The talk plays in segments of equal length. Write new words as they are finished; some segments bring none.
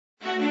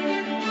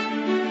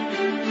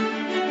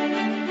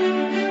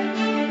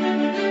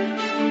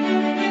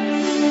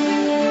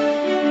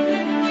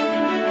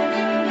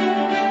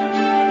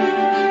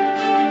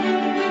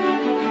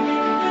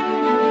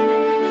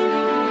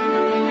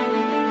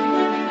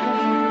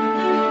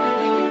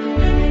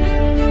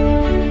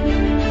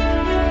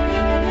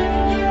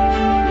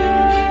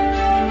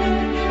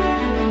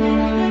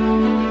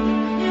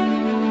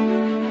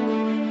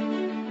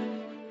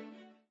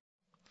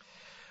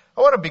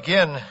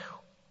begin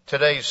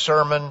today's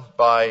sermon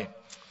by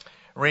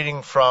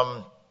reading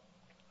from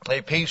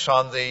a piece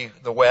on the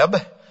web,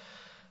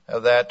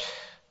 that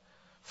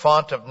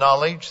font of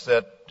knowledge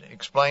that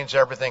explains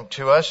everything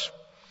to us.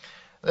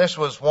 This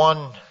was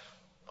one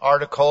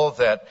article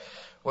that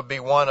would be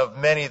one of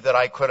many that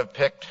I could have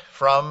picked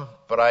from,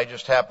 but I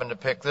just happened to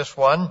pick this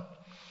one.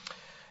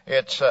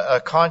 It's a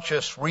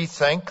Conscious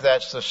Rethink,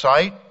 that's the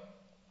site.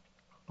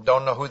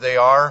 Don't know who they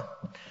are,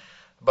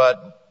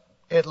 but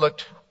it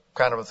looked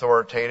kind of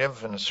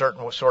authoritative in a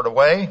certain sort of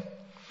way.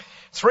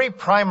 3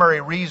 primary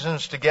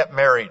reasons to get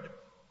married.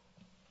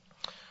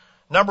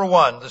 Number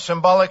 1, the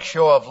symbolic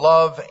show of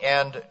love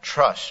and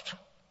trust.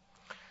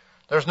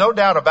 There's no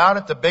doubt about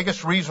it, the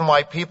biggest reason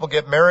why people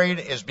get married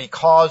is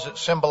because it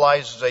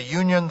symbolizes a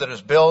union that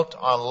is built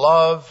on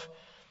love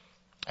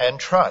and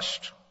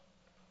trust.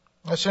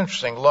 That's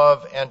interesting,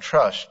 love and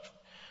trust,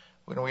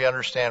 when we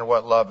understand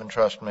what love and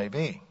trust may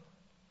be.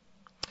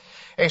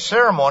 A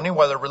ceremony,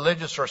 whether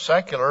religious or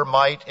secular,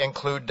 might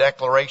include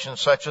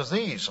declarations such as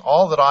these.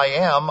 All that I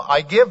am,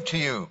 I give to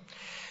you,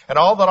 and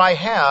all that I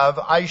have,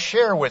 I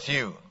share with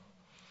you.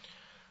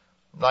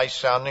 Nice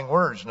sounding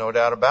words, no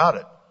doubt about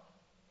it.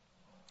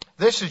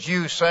 This is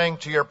you saying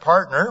to your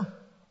partner,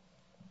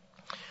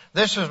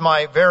 this is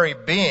my very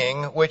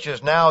being, which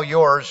is now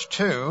yours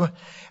too,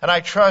 and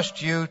I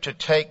trust you to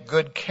take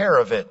good care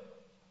of it.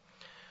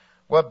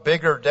 What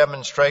bigger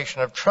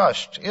demonstration of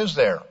trust is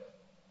there?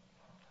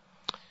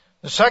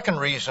 The second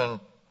reason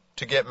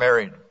to get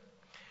married,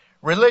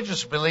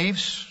 religious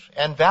beliefs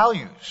and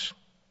values.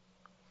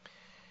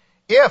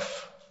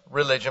 If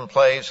religion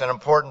plays an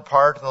important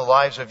part in the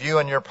lives of you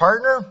and your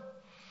partner,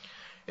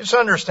 it's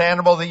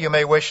understandable that you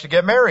may wish to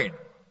get married.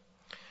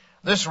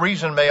 This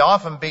reason may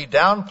often be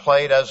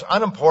downplayed as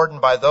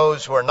unimportant by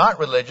those who are not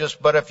religious,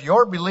 but if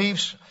your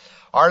beliefs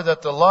are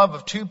that the love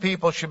of 2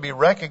 people should be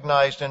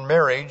recognized in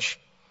marriage,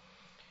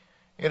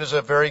 it is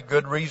a very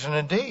good reason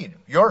indeed.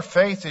 Your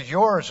faith is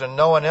yours and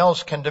no one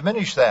else can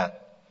diminish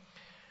that.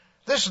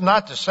 This is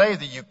not to say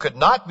that you could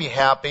not be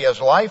happy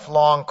as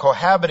lifelong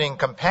cohabiting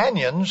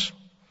companions.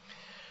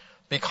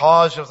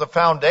 Because if the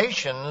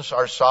foundations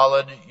are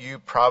solid, you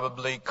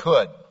probably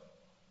could.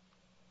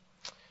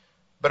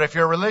 But if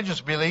your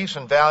religious beliefs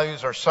and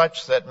values are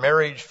such that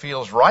marriage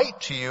feels right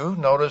to you,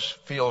 notice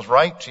feels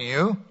right to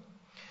you,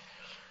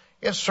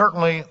 it's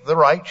certainly the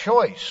right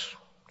choice.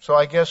 So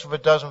I guess if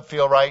it doesn't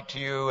feel right to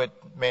you, it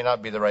may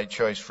not be the right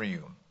choice for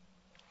you.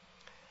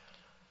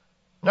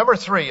 Number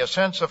 3, a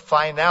sense of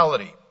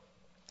finality.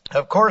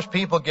 Of course,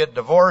 people get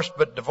divorced,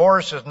 but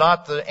divorce is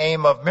not the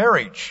aim of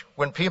marriage.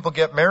 When people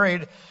get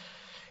married,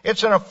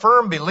 it's in a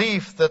firm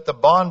belief that the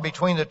bond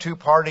between the 2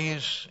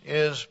 parties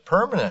is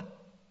permanent.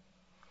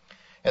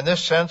 And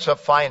this sense of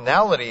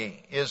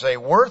finality is a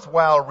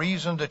worthwhile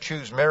reason to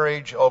choose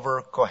marriage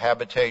over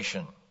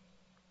cohabitation.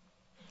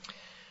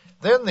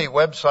 Then the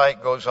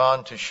website goes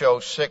on to show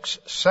 6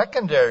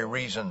 secondary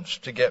reasons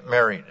to get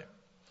married.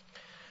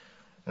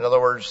 In other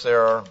words,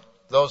 there are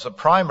those are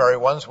primary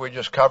ones we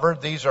just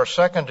covered. These are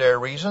secondary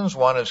reasons.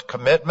 One is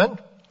commitment.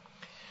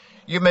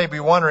 You may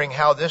be wondering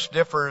how this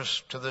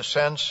differs to the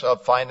sense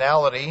of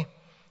finality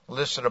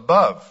listed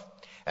above.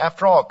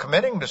 After all,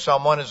 committing to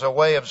someone is a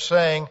way of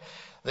saying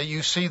that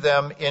you see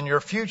them in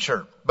your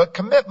future. But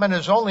commitment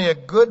is only a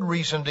good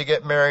reason to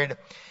get married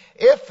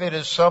if it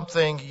is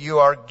something you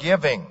are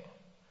giving,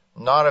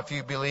 not if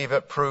you believe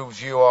it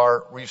proves you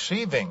are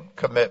receiving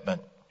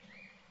commitment.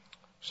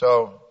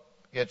 So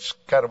it's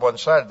kind of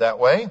one-sided that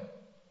way,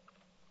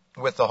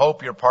 with the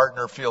hope your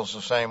partner feels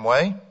the same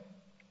way.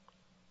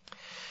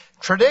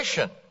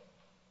 Tradition.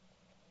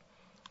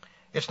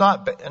 It's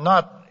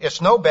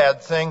no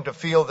bad thing to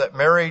feel that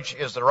marriage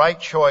is the right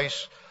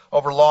choice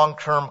over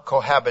long-term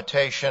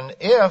cohabitation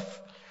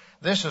if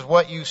this is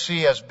what you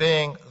see as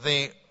being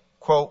the,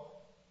 quote,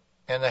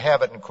 and they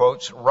have it in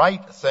quotes,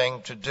 right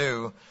thing to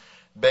do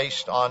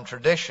based on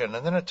tradition.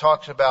 And then it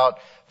talks about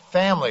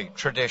family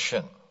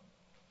tradition.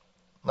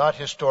 Not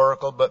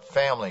historical, but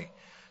family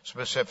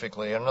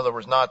specifically. In other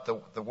words, not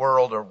the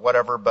world or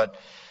whatever, but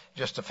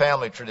just a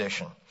family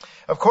tradition.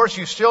 Of course,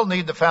 you still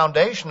need the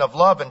foundation of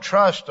love and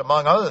trust,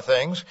 among other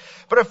things.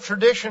 But if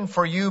tradition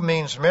for you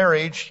means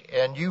marriage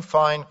and you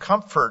find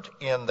comfort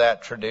in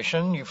that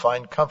tradition, you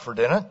find comfort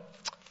in it,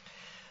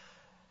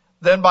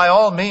 then by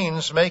all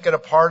means, make it a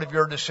part of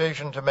your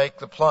decision to make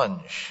the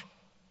plunge.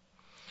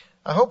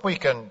 I hope we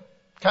can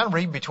kind of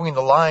read between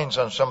the lines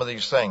on some of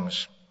these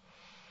things.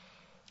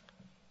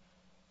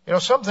 You know,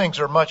 some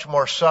things are much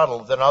more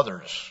subtle than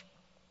others.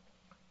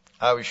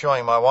 I was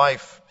showing my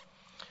wife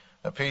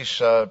a piece,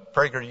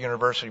 Prager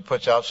University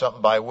puts out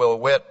something by Will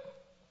Witt,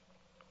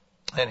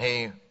 and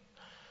he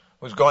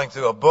was going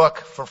through a book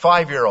for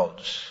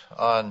 5-year-olds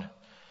on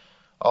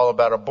all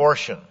about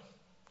abortion.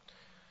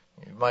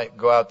 You might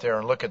go out there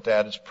and look at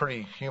that. It's a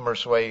pretty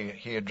humorous way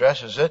he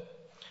addresses it.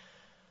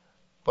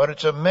 But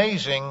it's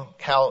amazing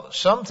how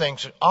some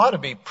things ought to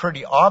be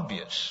pretty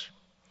obvious.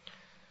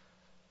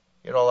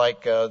 You know,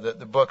 like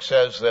the book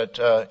says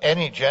that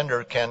any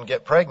gender can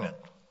get pregnant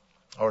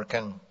or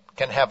can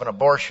have an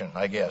abortion,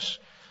 I guess.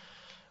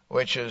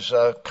 which is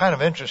kind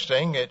of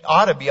interesting. It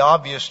ought to be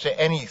obvious to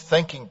any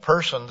thinking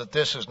person that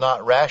this is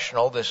not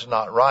rational, this is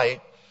not right.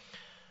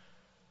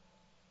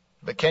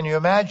 But can you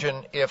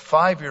imagine if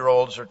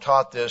 5-year-olds are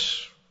taught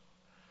this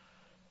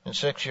and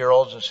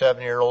 6-year-olds and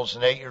 7-year-olds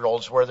and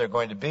 8-year-olds where they're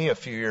going to be a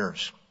few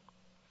years?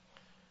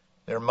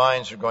 Their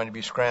minds are going to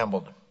be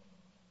scrambled.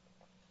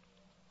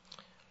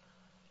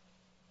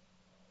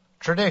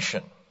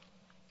 Tradition.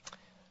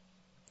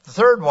 The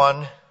third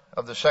one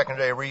of the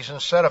secondary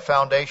reasons, set a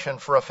foundation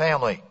for a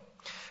family.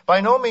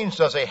 By no means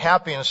does a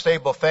happy and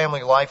stable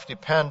family life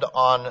depend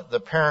on the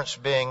parents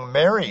being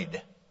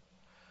married,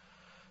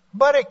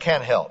 but it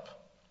can help.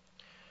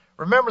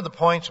 Remember the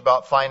points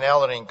about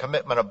finality and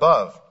commitment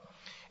above.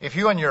 If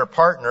you and your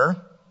partner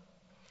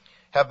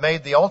have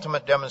made the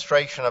ultimate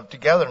demonstration of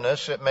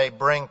togetherness, it may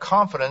bring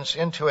confidence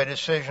into a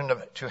decision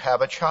to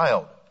have a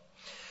child.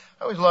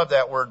 I always love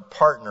that word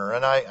partner,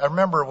 and I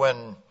remember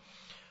when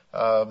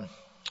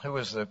who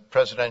was the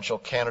presidential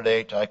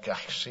candidate? I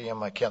see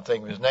him. I can't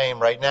think of his name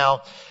right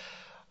now.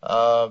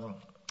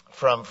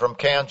 From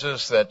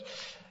Kansas, that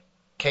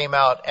came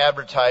out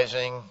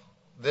advertising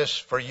this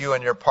for you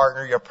and your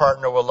partner. Your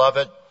partner will love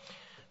it.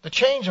 The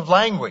change of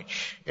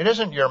language. It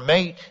isn't your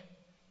mate.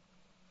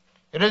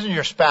 It isn't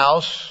your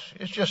spouse.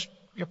 It's just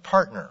your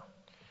partner.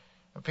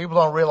 And people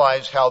don't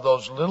realize how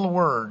those little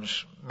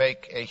words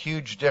make a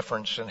huge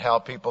difference in how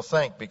people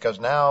think, because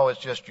now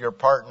it's just your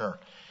partner.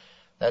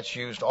 That's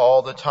used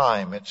all the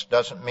time. It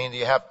doesn't mean that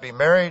you have to be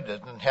married.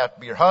 It doesn't have to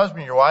be your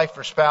husband, your wife,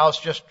 or spouse,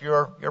 just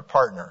your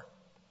partner.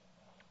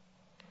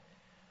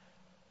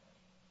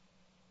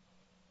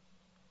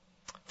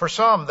 For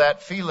some,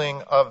 that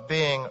feeling of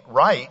being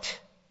right,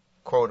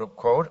 quote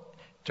unquote,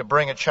 to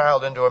bring a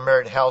child into a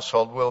married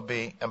household will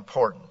be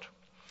important.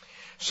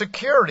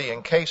 Security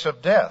in case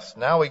of death.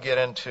 Now we get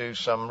into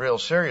some real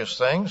serious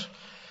things.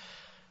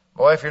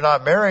 Boy, if you're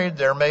not married,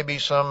 there may be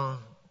some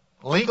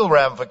legal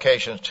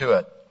ramifications to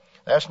it.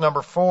 That's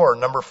number 4.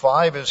 Number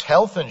 5 is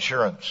health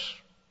insurance.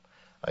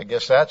 I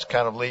guess that's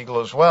kind of legal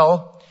as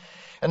well.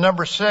 And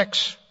number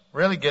 6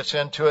 really gets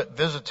into it,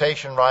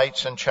 visitation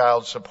rights and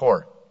child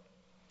support.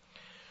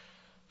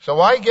 So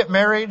why get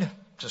married?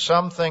 To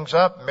sum things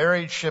up,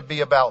 marriage should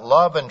be about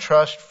love and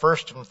trust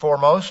first and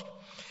foremost.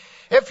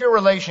 If your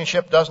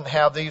relationship doesn't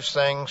have these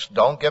things,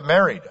 don't get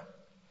married.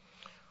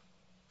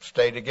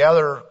 Stay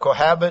together,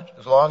 cohabit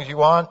as long as you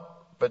want,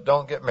 but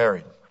don't get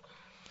married.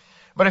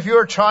 But if you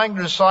are trying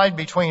to decide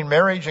between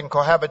marriage and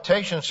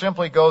cohabitation,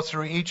 simply go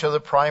through each of the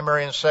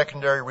primary and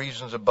secondary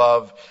reasons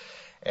above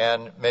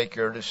and make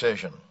your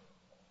decision.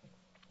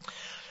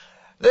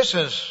 This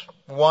is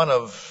one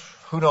of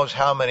who knows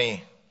how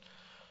many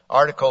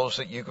articles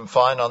that you can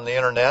find on the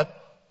internet.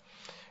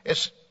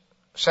 It's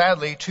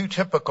sadly too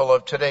typical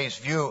of today's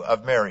view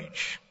of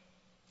marriage.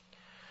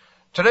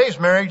 Today's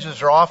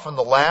marriages are often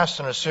the last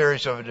in a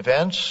series of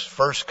events.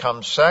 First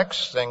comes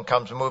sex, then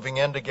comes moving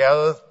in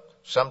together.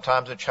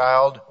 Sometimes a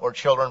child or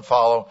children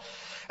follow.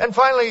 And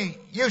finally,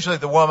 usually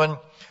the woman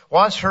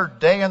wants her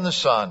day in the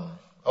sun,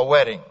 a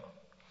wedding,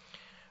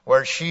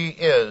 where she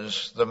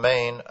is the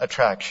main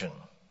attraction.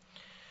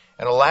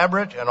 An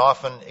elaborate and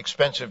often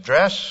expensive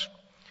dress,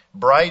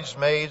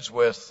 bridesmaids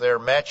with their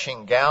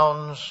matching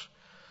gowns,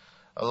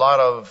 a lot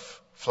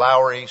of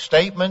flowery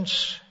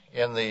statements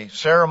in the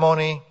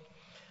ceremony,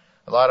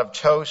 a lot of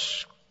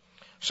toasts.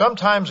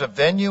 Sometimes a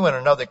venue in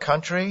another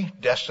country.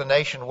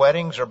 Destination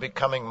weddings are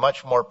becoming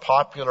much more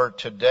popular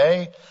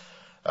today.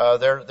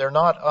 They're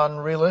not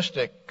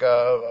unrealistic.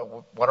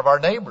 One of our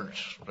neighbors,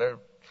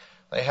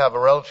 they have a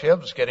relative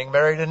that's getting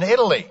married in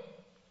Italy,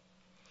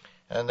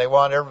 and they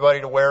want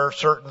everybody to wear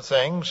certain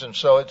things. And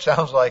so it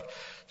sounds like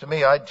to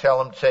me, I'd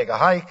tell them to take a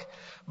hike.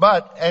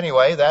 But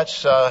anyway,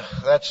 that's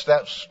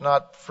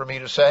not for me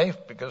to say,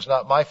 because it's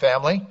not my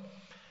family.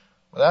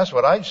 Well, that's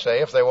what I'd say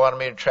if they wanted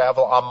me to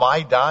travel on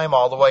my dime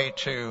all the way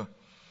to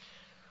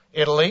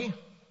Italy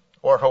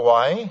or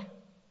Hawaii,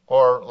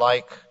 or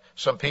like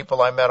some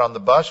people I met on the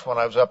bus when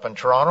I was up in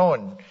Toronto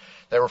and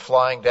they were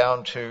flying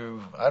down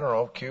to, I don't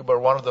know, Cuba or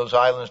one of those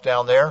islands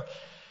down there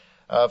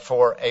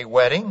for a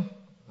wedding.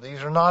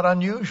 These are not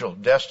unusual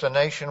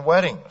destination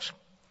weddings.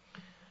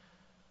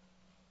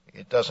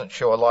 It doesn't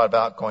show a lot of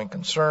outgoing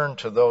concern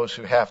to those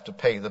who have to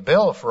pay the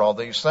bill for all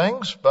these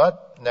things,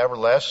 but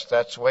nevertheless,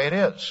 that's the way it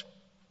is.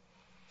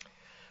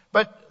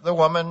 But the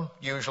woman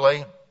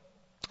usually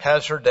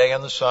has her day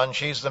in the sun.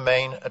 She's the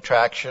main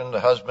attraction.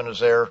 The husband is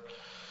there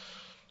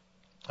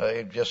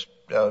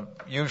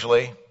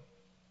usually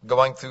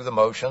going through the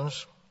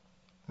motions.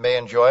 May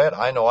enjoy it.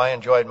 I know I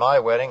enjoyed my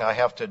wedding. I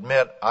have to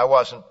admit, I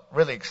wasn't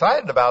really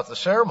excited about the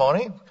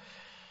ceremony.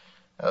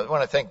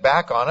 When I think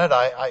back on it,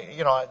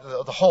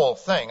 the whole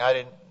thing, I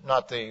didn't,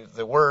 not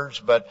the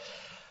words, but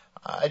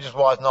I just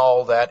wasn't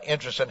all that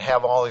interested in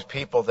having all these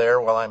people there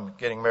while I'm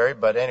getting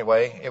married. But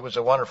anyway, it was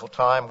a wonderful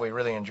time. We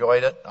really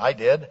enjoyed it. I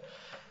did.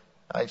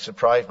 I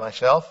surprised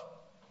myself.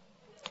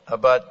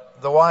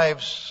 But the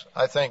wives,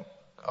 I think,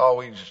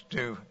 always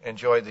do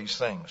enjoy these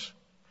things.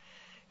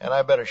 And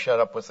I better shut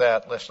up with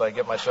that, lest I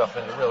get myself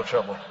into real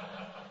trouble.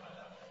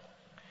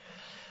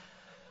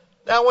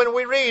 Now, when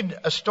we read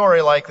a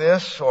story like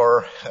this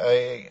or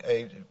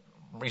a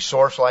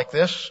resource like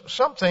this,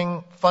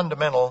 something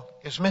fundamental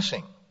is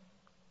missing.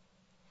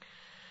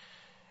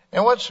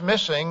 And what's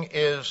missing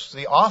is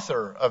the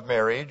author of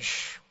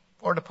marriage,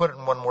 or to put it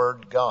in one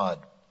word, God.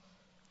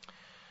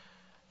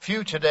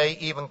 Few today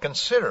even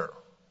consider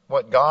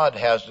what God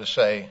has to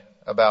say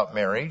about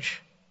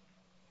marriage.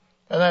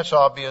 And that's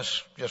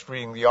obvious just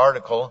reading the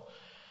article.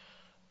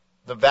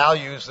 The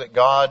values that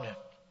God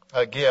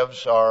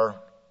gives are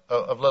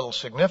of little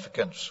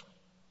significance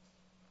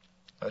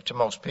to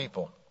most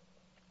people.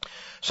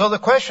 So the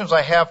questions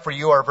I have for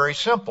you are very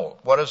simple.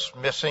 What is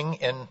missing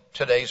in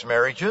today's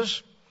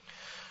marriages?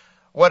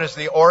 What is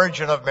the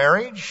origin of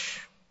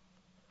marriage?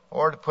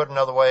 Or to put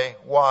another way,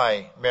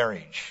 why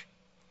marriage?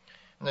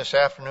 And this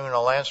afternoon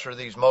I'll answer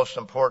these most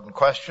important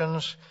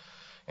questions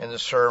in the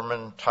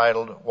sermon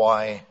titled,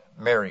 Why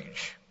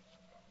Marriage?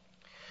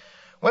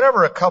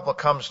 Whenever a couple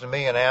comes to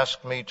me and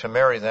asks me to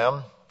marry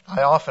them,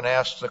 I often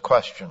ask the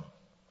question,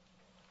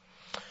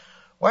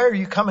 why are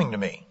you coming to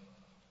me?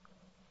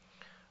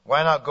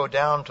 Why not go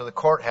down to the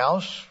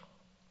courthouse,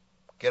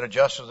 get a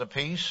justice of the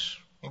peace,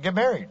 and get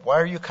married? Why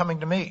are you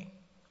coming to me?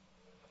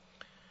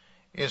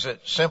 Is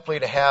it simply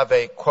to have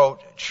a,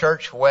 quote,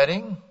 church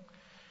wedding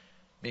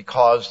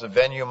because the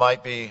venue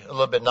might be a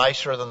little bit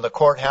nicer than the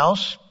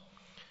courthouse?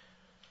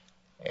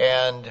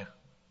 And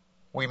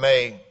we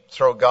may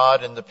throw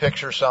God in the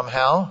picture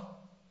somehow.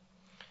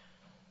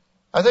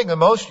 I think that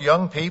most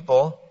young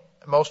people,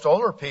 most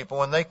older people,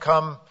 when they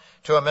come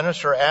to a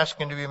minister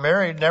asking to be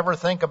married, never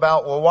think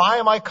about, well, why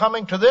am I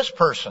coming to this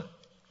person?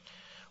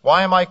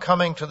 Why am I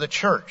coming to the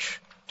church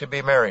to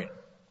be married?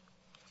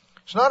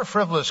 It's not a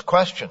frivolous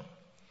question.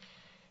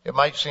 It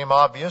might seem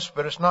obvious,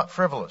 but it's not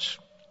frivolous.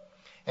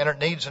 And it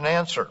needs an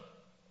answer.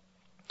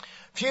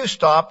 Few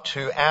stop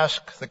to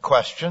ask the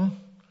question,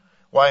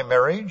 why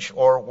marriage,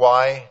 or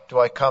why do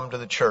I come to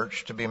the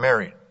church to be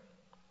married?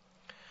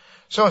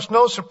 So it's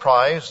no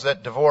surprise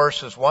that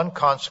divorce is one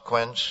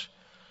consequence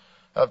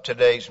of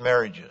today's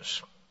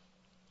marriages.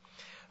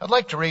 I'd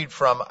like to read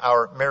from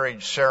our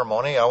marriage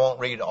ceremony. I won't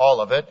read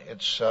all of it.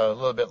 It's a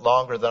little bit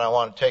longer than I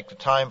want to take the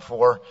time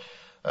for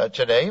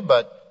today,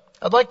 but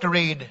I'd like to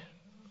read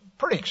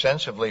pretty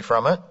extensively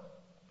from it.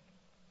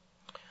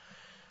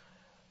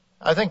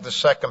 I think the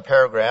second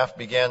paragraph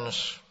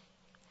begins,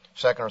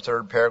 second or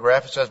third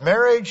paragraph. It says,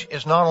 marriage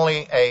is not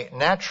only a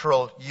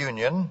natural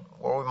union,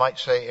 or we might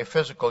say a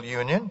physical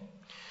union,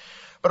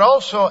 but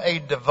also a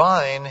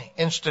divine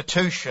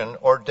institution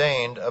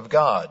ordained of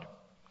God.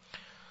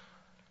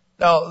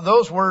 Now,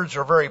 those words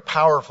are very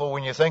powerful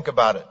when you think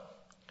about it.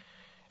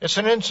 It's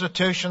an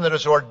institution that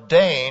is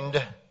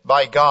ordained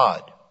by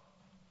God.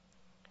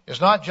 It's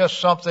not just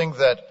something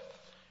that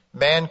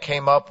man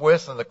came up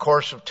with in the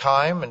course of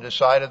time and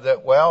decided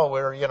that, well,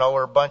 we're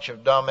a bunch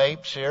of dumb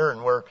apes here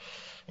and we're,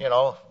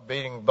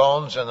 beating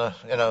bones in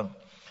a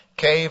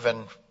cave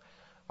and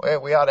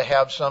we ought to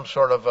have some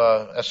sort of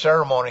a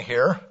ceremony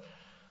here.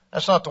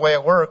 That's not the way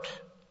it worked.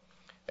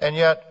 And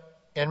yet,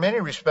 in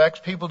many respects,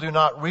 people do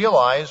not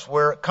realize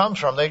where it comes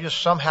from.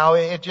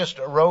 It just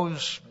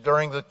arose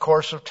during the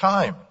course of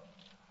time.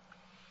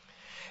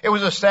 It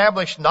was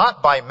established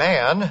not by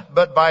man,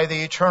 but by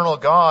the eternal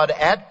God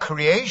at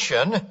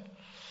creation,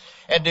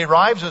 and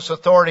derives its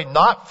authority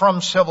not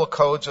from civil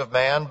codes of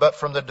man, but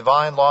from the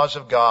divine laws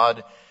of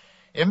God,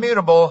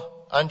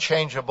 immutable,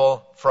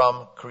 unchangeable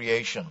from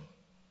creation.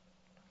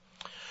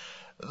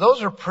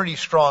 Those are pretty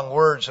strong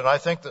words, and I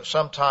think that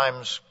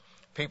sometimes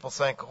people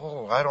think,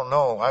 oh, I don't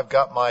know, I've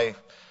got my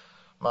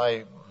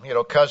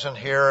cousin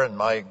here and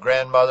my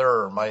grandmother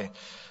or my,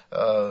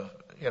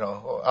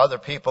 other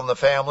people in the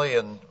family,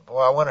 and well,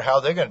 I wonder how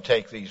they're going to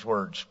take these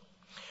words.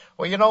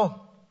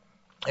 Well,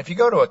 if you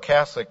go to a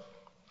Catholic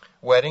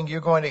wedding, you're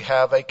going to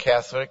have a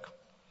Catholic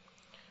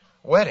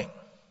wedding.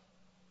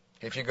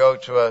 If you go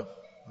to a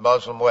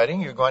Muslim wedding,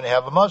 you're going to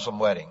have a Muslim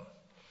wedding.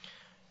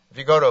 If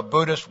you go to a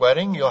Buddhist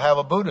wedding, you'll have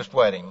a Buddhist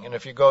wedding. And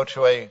if you go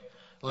to a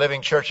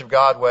Living Church of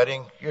God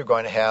wedding, you're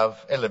going to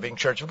have a Living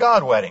Church of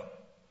God wedding.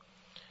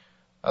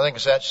 I think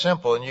it's that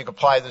simple, and you can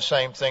apply the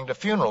same thing to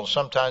funerals.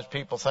 Sometimes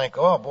people think,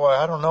 oh boy,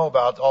 I don't know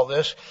about all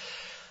this.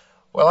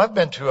 Well, I've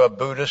been to a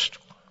Buddhist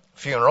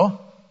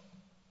funeral,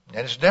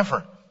 and it's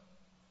different,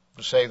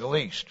 to say the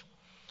least.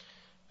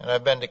 And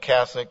I've been to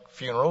Catholic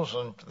funerals,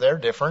 and they're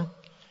different.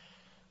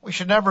 We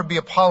should never be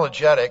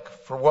apologetic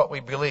for what we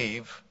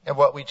believe and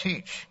what we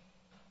teach.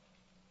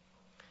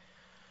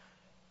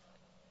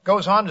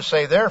 Goes on to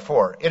say,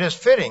 therefore, it is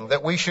fitting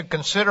that we should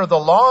consider the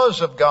laws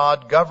of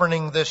God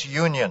governing this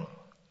union.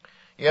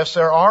 Yes,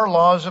 there are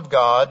laws of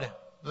God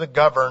that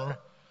govern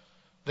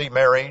the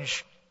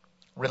marriage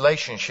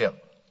relationship,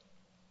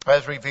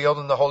 as revealed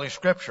in the Holy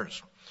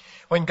Scriptures.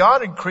 When God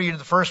had created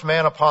the first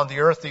man upon the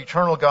earth, the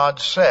eternal God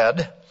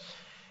said,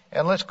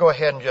 and let's go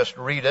ahead and just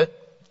read it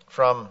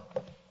from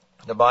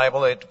the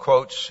Bible. It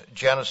quotes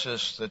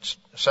Genesis, the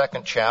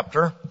second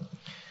chapter.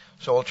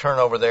 So we'll turn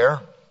over there.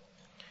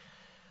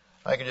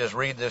 I could just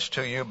read this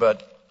to you,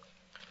 but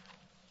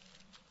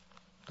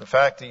The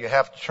fact that you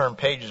have to turn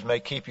pages may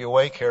keep you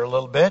awake here a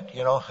little bit.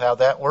 You know how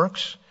that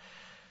works.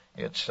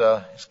 It's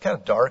kind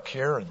of dark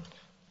here, and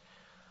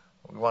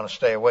we want to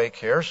stay awake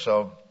here.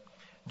 So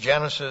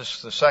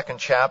Genesis, the 2nd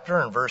chapter,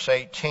 and verse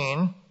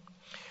 18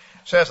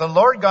 says, "And the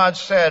Lord God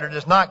said, it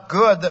is not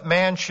good that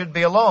man should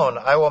be alone.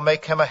 I will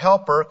make him a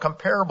helper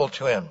comparable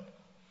to him."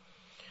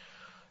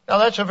 Now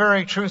that's a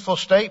very truthful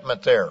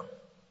statement there.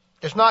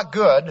 It's not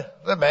good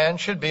that man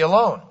should be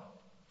alone.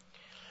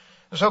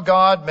 And so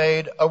God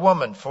made a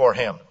woman for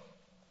him.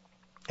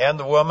 And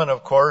the woman,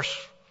 of course,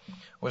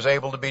 was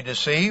able to be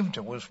deceived,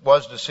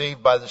 was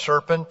deceived by the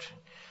serpent.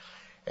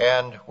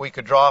 And we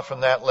could draw from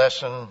that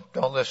lesson,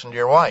 don't listen to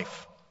your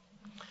wife.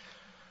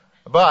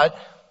 But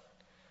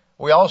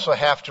we also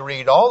have to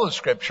read all the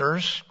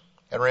scriptures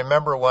and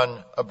remember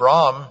when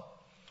Abram,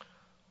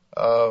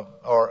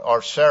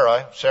 or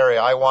Sarai,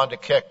 I wanted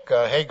to kick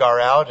Hagar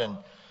out, and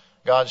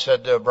God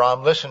said to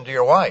Abram, listen to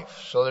your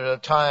wife. So there's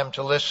a time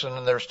to listen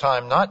and there's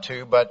time not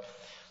to, but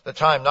the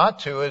time not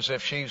to is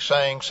if she's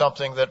saying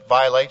something that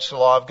violates the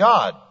law of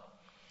God.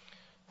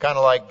 Kind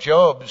of like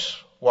Job's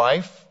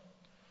wife,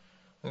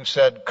 who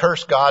said,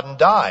 curse God and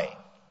die.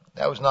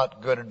 That was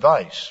not good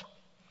advice.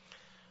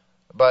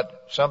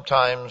 But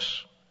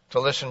sometimes to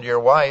listen to your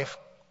wife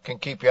can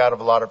keep you out of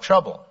a lot of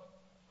trouble.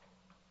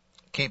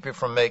 Keep you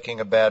from making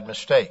a bad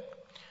mistake.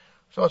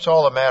 So it's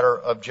all a matter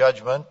of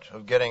judgment,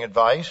 of getting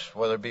advice,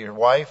 whether it be your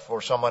wife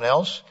or someone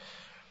else.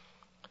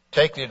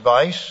 Take the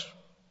advice,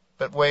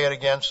 but weigh it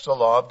against the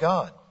law of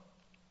God.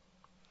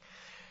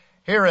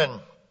 Here in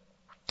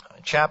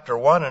chapter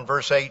 1 and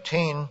verse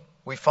 18,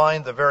 we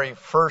find the very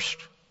first,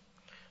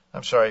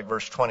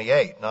 verse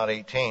 28, not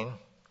 18.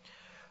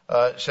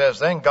 It says,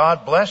 "Then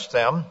God blessed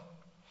them,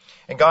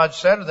 and God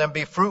said to them,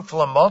 be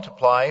fruitful and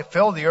multiply,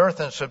 fill the earth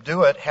and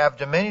subdue it, have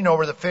dominion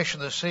over the fish of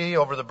the sea,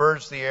 over the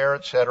birds of the air,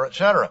 etc.,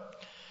 etc."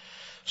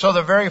 So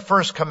the very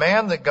first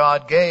command that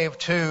God gave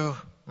to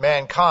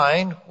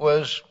mankind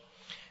was,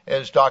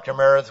 as Dr.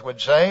 Meredith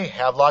would say,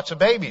 have lots of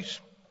babies.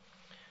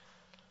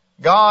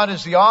 God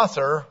is the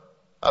author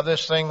of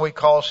this thing we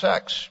call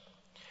sex.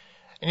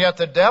 And yet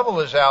the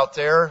devil is out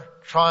there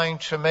trying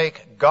to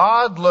make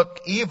God look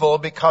evil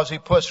because he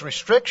puts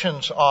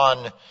restrictions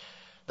on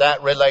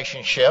that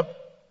relationship,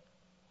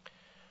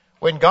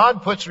 when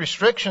God puts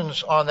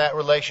restrictions on that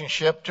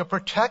relationship to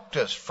protect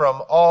us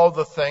from all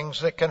the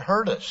things that can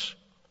hurt us.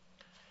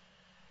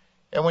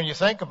 And when you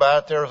think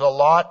about it, there's a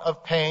lot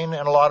of pain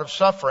and a lot of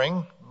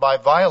suffering by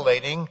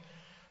violating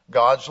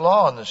God's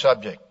law on the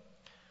subject.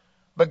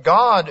 But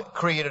God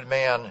created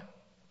man,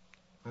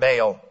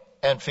 male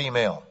and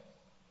female.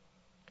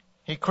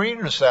 He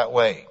created us that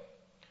way.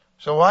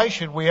 So why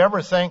should we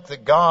ever think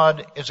that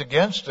God is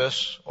against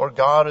us or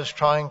God is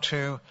trying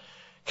to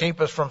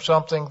keep us from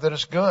something that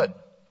is good?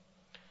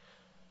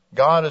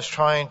 God is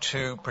trying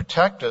to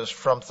protect us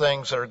from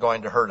things that are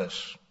going to hurt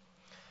us.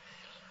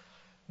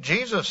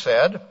 Jesus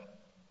said,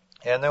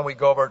 and then we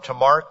go over to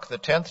Mark, the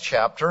 10th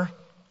chapter.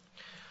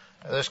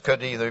 This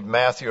could either be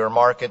Matthew or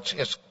Mark.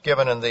 It's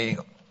given in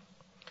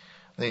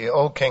the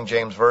Old King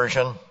James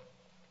Version.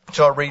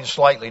 So it reads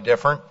slightly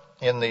different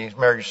in the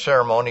marriage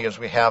ceremony as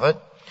we have it.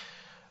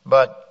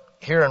 But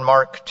here in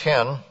Mark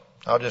 10,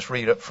 I'll just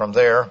read it from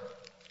there,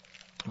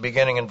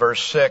 beginning in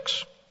verse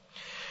 6. It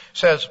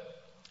says,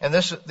 and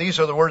these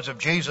are the words of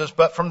Jesus,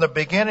 "But from the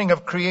beginning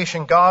of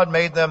creation, God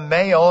made them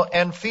male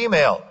and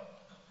female."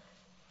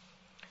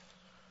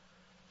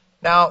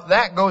 Now,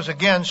 that goes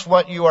against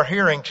what you are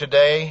hearing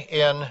today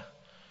in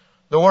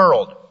the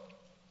world.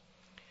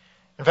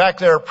 In fact,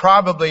 there are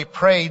probably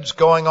parades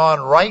going on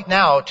right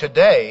now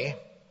today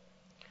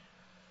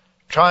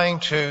trying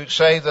to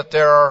say that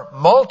there are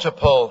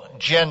multiple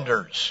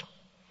genders.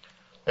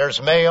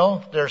 There's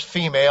male, there's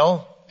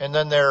female, and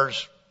then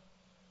there's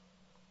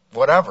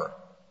whatever.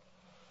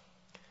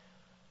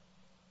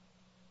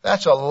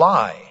 That's a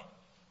lie.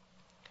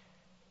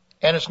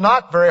 And it's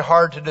not very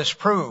hard to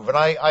disprove. And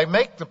I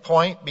make the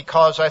point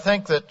because I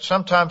think that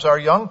sometimes our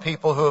young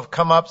people who have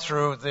come up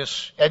through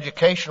this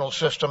educational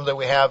system that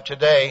we have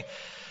today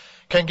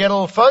can get a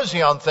little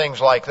fuzzy on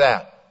things like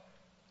that.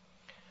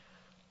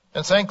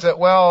 And think that,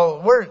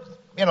 well, we're,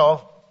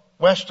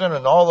 Weston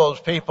and all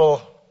those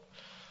people,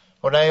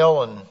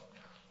 O'Neill and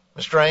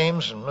Mr.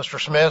 Ames and Mr.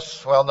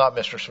 Smith, well, not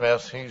Mr.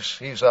 Smith,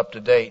 he's up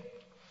to date.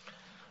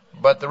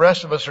 But the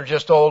rest of us are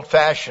just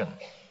old-fashioned.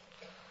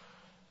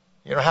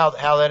 You know how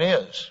that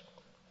is.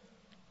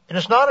 And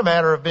it's not a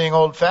matter of being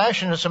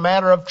old-fashioned, it's a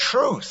matter of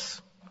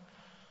truth,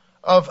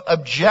 of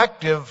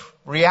objective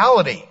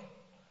reality,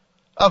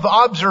 of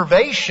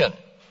observation.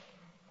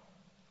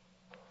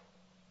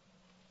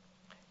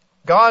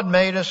 God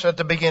made us at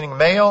the beginning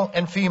male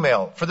and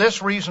female. For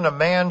this reason a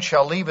man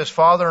shall leave his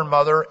father and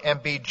mother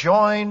and be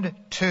joined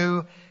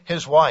to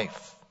his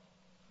wife.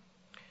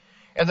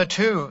 And the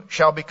two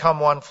shall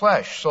become one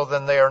flesh. So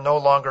then they are no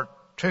longer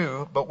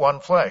two, but one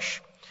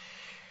flesh.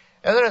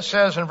 And then it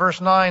says in verse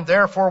 9,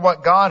 "Therefore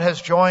what God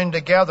has joined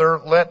together,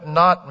 let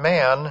not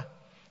man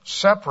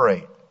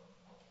separate."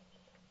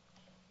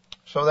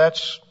 So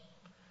that's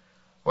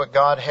what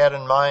God had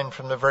in mind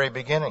from the very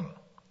beginning.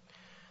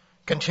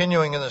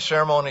 Continuing in the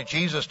ceremony,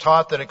 Jesus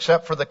taught that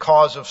except for the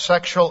cause of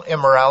sexual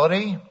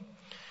immorality,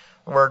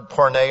 the word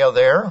porneia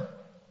there,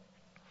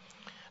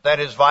 that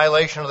is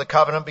violation of the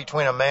covenant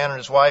between a man and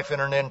his wife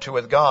entered into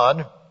with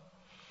God,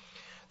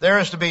 there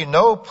is to be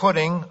no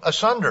putting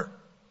asunder.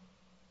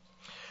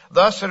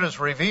 Thus it is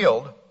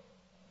revealed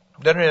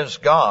that it is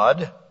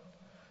God,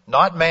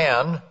 not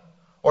man,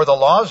 or the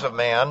laws of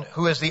man,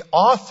 who is the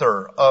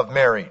author of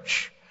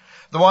marriage,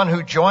 the one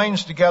who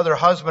joins together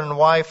husband and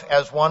wife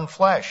as one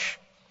flesh.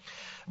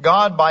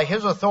 God, by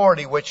his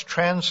authority, which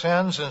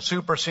transcends and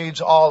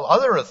supersedes all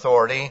other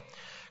authority,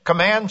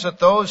 commands that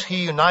those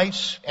he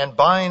unites and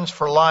binds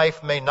for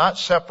life may not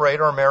separate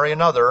or marry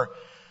another,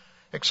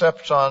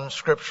 except on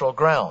scriptural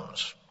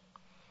grounds.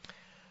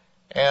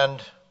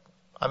 And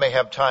I may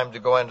have time to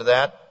go into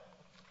that.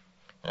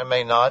 I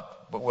may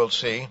not, but we'll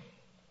see.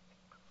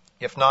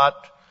 If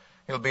not,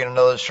 it'll be in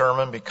another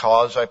sermon,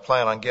 because I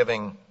plan on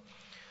giving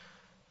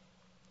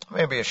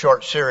maybe a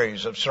short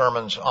series of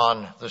sermons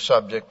on the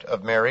subject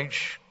of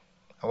marriage.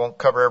 I won't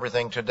cover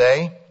everything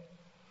today.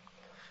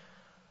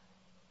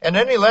 And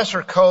any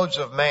lesser codes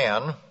of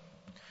man,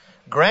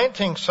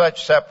 granting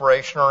such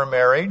separation or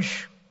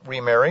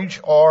remarriage,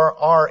 or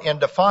are in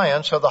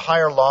defiance of the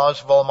higher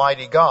laws of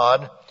Almighty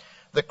God,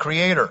 the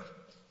Creator.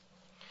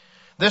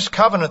 This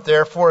covenant,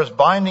 therefore, is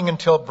binding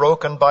until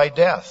broken by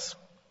death.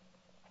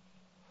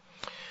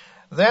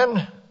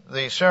 Then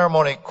the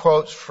ceremony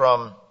quotes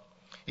from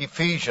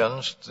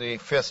Ephesians, the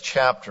 5th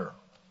chapter.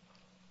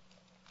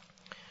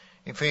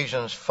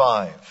 Ephesians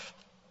 5.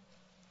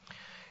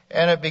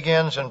 And it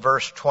begins in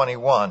verse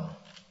 21. It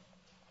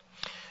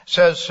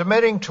says,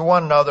 submitting to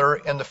one another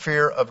in the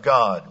fear of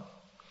God.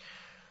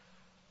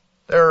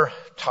 There are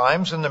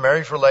times in the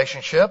marriage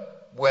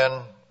relationship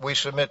when we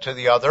submit to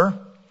the other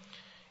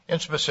in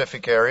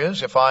specific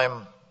areas. If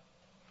I'm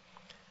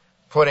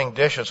putting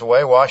dishes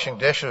away, washing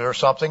dishes or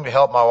something to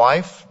help my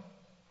wife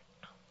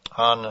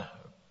on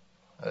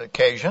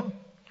occasion,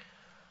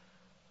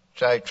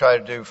 which I try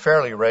to do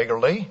fairly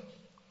regularly,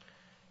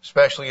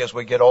 especially as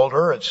we get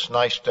older, it's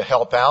nice to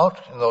help out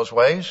in those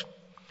ways,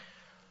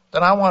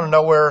 then I want to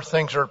know where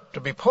things are to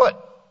be put.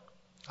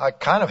 I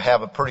kind of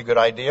have a pretty good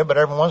idea, but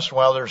every once in a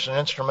while there's an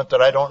instrument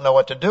that I don't know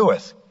what to do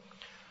with.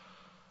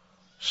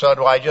 So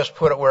do I just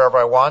put it wherever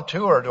I want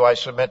to, or do I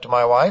submit to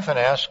my wife and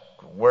ask,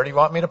 where do you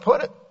want me to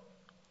put it?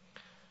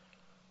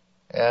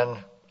 And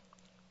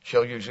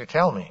she'll usually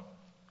tell me.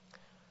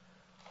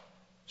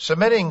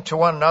 Submitting to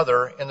one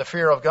another in the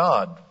fear of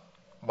God.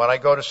 When I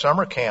go to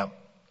summer camp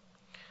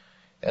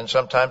and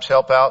sometimes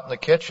help out in the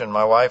kitchen,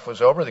 my wife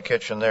was over the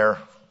kitchen there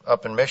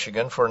up in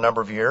Michigan for a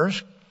number of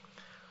years.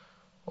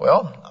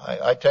 Well,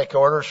 I take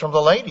orders from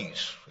the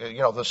ladies.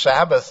 The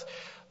Sabbath,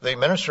 the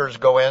ministers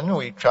go in,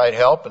 we try to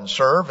help and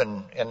serve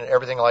and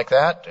everything like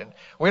that. And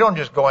we don't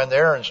just go in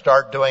there and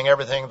start doing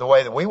everything the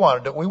way that we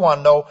want to do. We want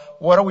to know,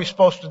 what are we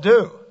supposed to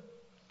do?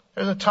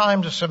 There's a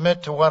time to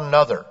submit to one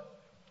another.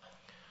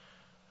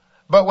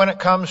 But when it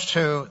comes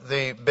to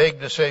the big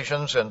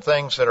decisions and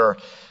things that are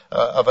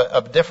of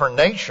a different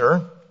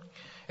nature,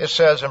 it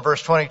says in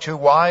verse 22,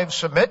 wives,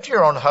 submit to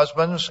your own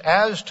husbands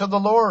as to the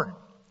Lord.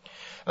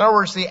 In other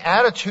words, the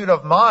attitude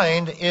of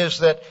mind is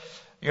that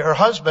your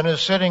husband is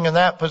sitting in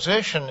that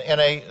position, in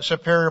a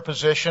superior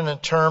position in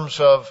terms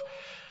of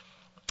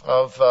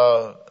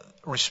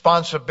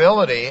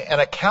responsibility and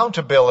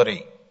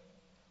accountability.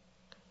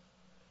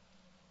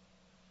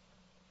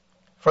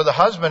 For the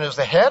husband is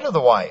the head of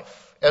the wife,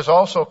 as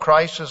also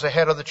Christ is the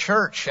head of the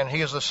church, and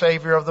he is the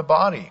Savior of the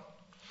body.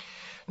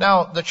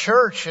 Now, the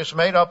church is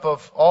made up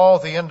of all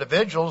the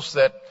individuals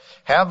that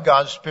have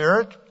God's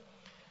Spirit.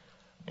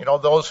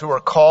 Those who are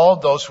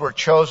called, those who are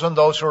chosen,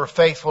 those who are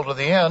faithful to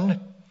the end.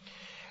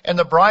 And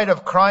the bride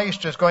of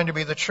Christ is going to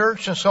be the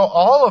church. And so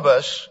all of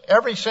us,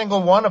 every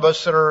single one of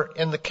us that are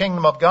in the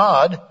kingdom of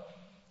God,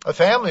 the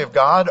family of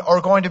God,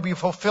 are going to be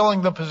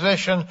fulfilling the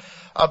position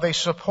of a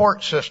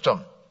support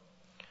system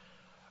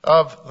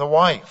of the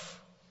wife.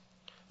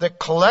 That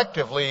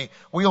collectively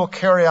we will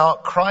carry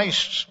out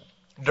Christ's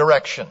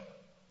direction.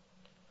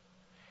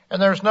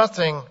 And there's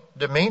nothing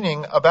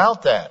demeaning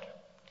about that.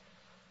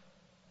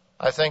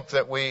 I think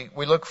that we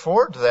look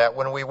forward to that.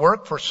 When we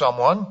work for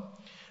someone,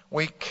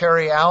 we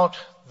carry out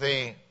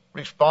the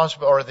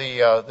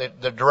responsibility or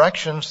the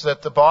directions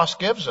that the boss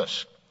gives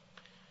us.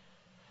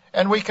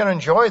 And we can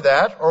enjoy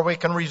that or we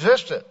can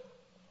resist it.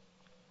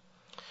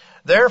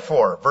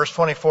 Therefore, verse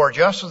 24,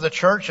 just as the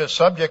church is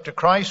subject to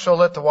Christ, so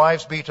let the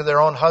wives be to their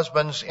own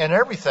husbands in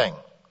everything.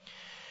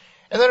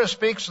 And then it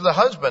speaks to the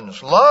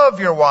husbands. Love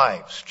your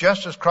wives,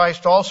 just as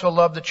Christ also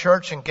loved the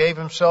church and gave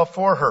himself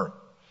for her.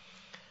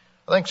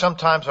 I think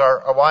sometimes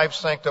our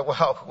wives think that,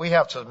 we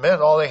have to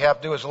submit, all they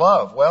have to do is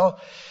love. Well,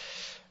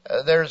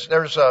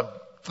 there's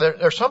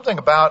something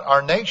about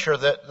our nature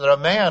that a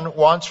man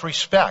wants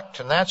respect.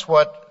 And that's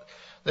what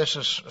this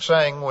is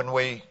saying when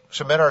we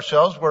submit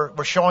ourselves.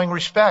 We're showing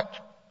respect.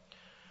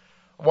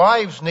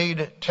 Wives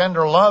need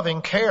tender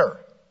loving care.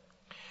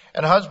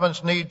 And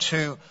husbands need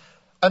to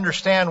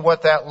understand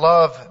what that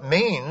love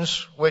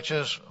means, which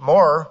is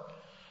more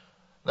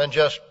than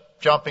just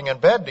jumping in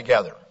bed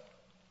together.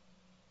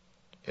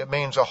 It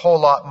means a whole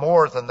lot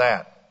more than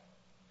that.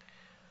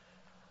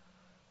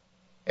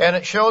 And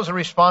it shows a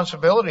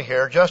responsibility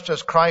here. Just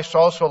as Christ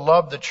also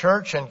loved the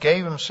church and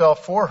gave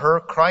himself for her,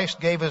 Christ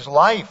gave his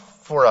life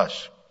for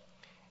us.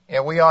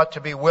 And we ought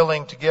to be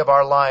willing to give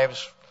our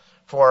lives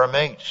for our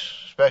mates,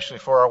 especially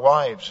for our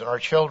wives and our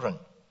children.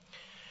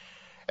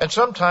 And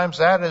sometimes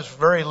that is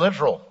very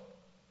literal.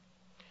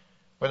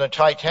 When the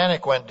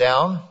Titanic went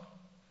down,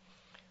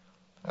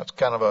 that's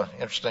kind of an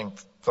interesting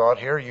thought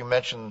here. You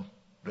mentioned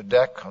the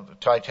deck of the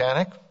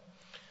Titanic.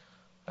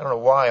 I don't know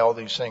why all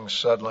these things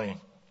suddenly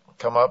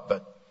come up,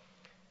 but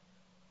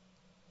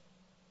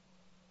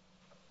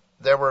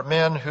there were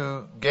men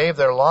who gave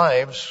their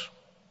lives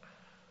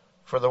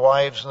for the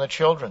wives and the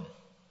children.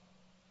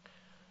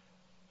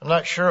 I'm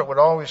not sure it would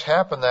always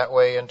happen that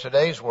way in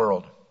today's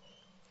world.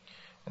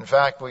 In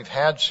fact, we've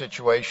had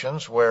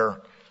situations where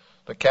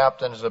the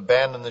captain has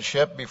abandoned the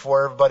ship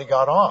before everybody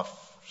got off.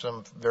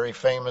 Some very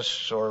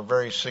famous or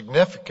very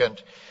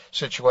significant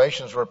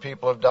situations where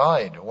people have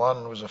died.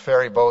 One was a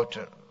ferry boat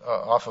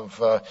off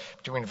of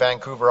between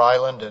Vancouver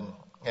Island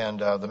and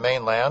the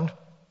mainland.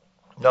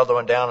 Another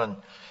one down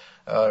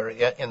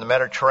in the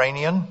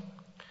Mediterranean.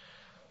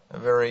 A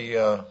very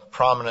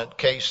prominent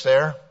case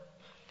there.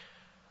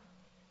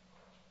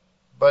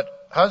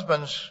 But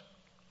husbands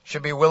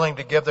should be willing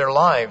to give their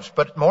lives,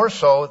 but more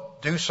so,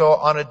 do so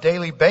on a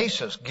daily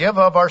basis. Give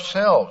of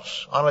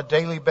ourselves on a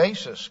daily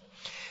basis.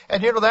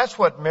 And that's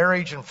what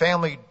marriage and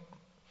family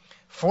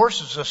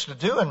forces us to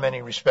do in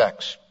many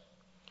respects.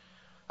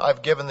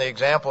 I've given the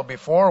example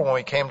before when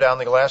we came down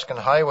the Alaskan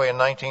Highway in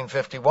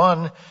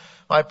 1951.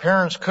 My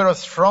parents could have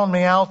thrown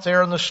me out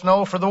there in the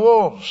snow for the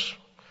wolves.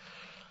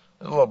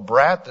 A little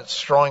brat that's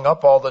throwing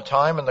up all the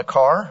time in the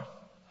car.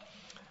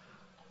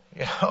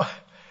 It would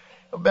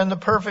have been the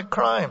perfect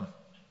crime.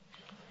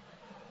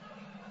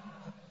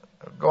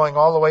 Going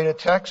all the way to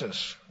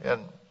Texas.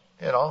 And,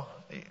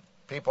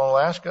 people in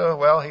Alaska,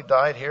 well, he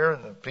died here.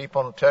 And the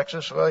people in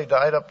Texas, well, he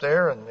died up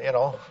there. And, it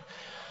would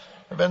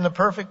have been the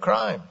perfect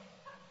crime.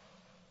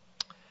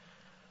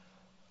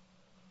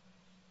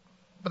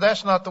 But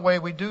that's not the way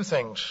we do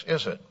things,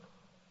 is it?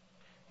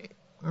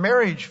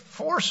 Marriage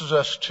forces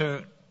us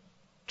to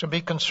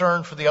be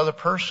concerned for the other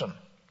person.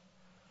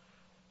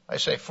 I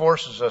say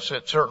forces us,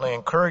 it certainly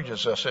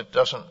encourages us. It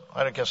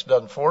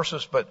doesn't force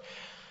us, but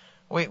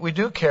we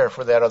do care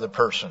for that other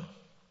person.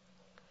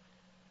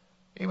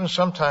 Even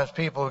sometimes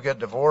people who get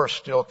divorced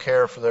still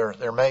care for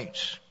their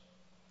mates.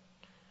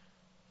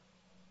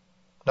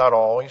 Not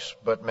always,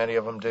 but many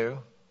of them do.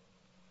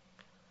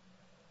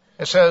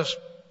 It says,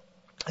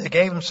 he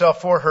gave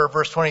himself for her,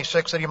 verse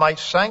 26, that he might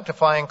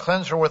sanctify and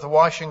cleanse her with the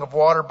washing of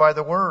water by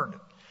the word,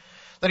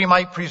 that he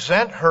might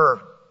present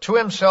her to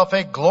himself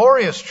a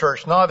glorious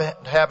church,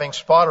 not having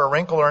spot or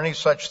wrinkle or any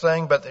such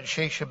thing, but that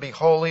she should be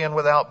holy and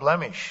without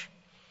blemish.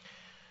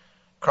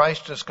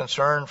 Christ is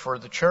concerned for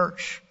the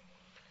church.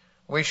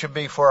 We should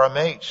be for our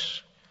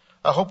mates.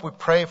 I hope we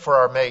pray for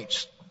our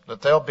mates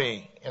that they'll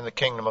be in the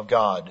kingdom of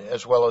God,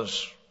 as well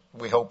as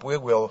we hope we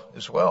will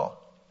as well.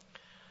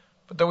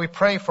 But that we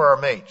pray for our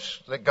mates,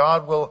 that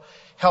God will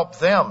help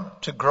them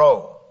to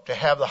grow, to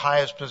have the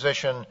highest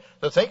position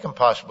that they can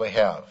possibly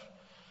have,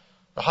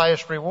 the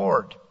highest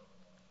reward,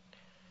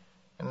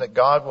 and that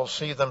God will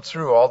see them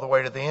through all the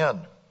way to the end.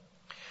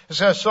 It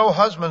says, so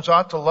husbands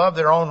ought to love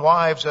their own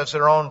wives as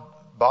their own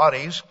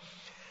bodies.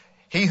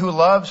 He who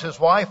loves his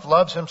wife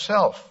loves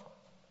himself.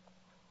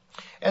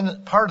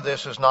 And part of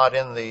this is not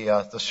in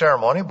the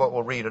ceremony, but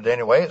we'll read it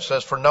anyway. It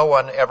says, for no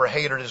one ever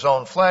hated his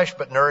own flesh,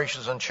 but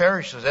nourishes and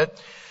cherishes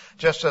it,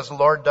 just as the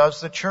Lord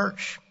does the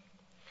church.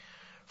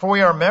 For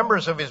we are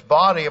members of his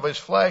body, of his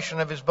flesh, and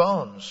of his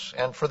bones.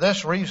 And for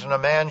this reason a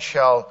man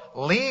shall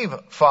leave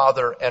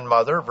father and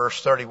mother,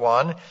 verse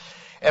 31,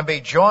 and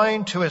be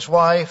joined to his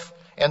wife,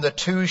 and the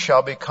two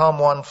shall become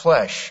one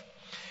flesh.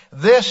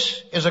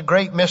 This is a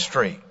great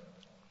mystery,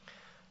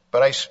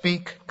 but I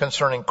speak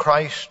concerning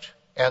Christ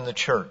and the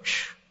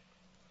church.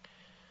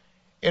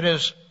 It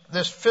is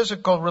this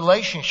physical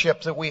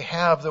relationship that we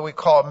have that we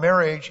call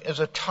marriage is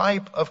a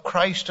type of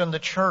Christ and the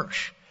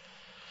church.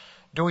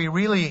 Do we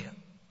really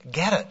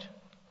get it?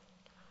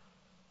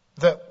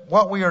 That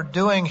what we are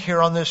doing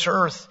here on this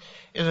earth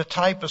is a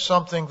type of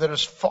something that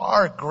is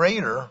far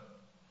greater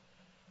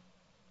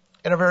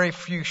in a very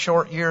few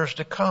short years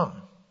to come.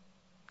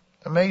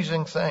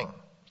 Amazing thing.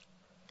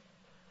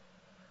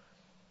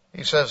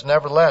 He says,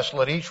 nevertheless,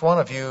 let each one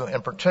of you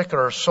in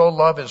particular so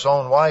love his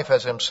own wife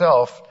as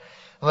himself,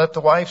 and let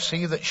the wife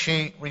see that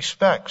she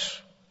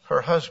respects her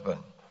husband.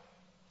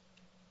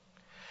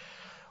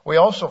 We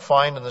also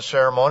find in the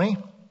ceremony,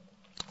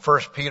 1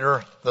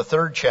 Peter, the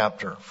 3rd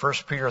chapter, 1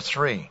 Peter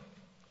 3.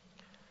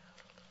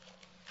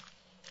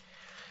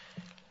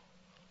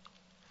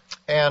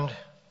 And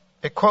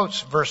it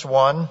quotes verse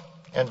 1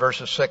 and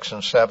verses 6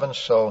 and 7,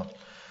 so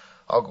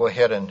I'll go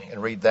ahead and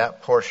read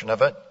that portion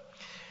of it.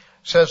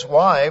 It says,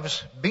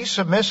 wives, be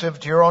submissive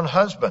to your own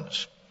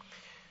husbands,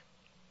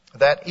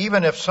 that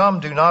even if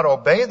some do not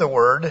obey the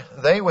word,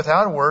 they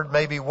without a word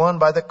may be won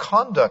by the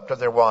conduct of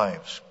their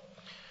wives.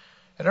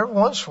 And every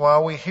once in a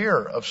while we hear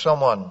of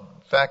someone.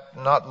 In fact,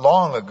 not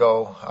long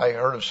ago, I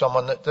heard of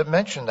someone that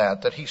mentioned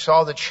that he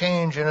saw the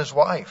change in his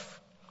wife.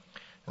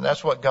 And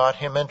that's what got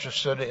him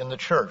interested in the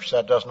church.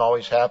 That doesn't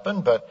always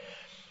happen, but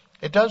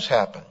it does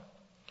happen.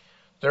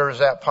 There is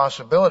that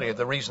possibility.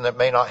 The reason that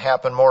may not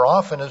happen more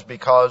often is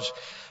because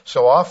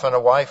so often a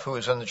wife who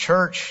is in the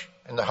church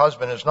and the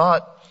husband is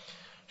not,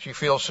 she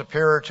feels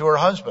superior to her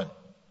husband.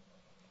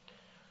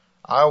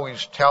 I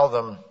always tell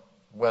them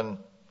when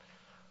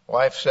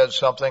wife says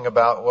something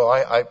about, well,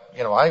 I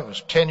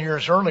was 10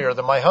 years earlier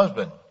than my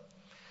husband.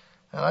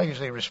 And I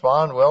usually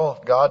respond, well,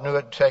 God knew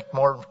it'd take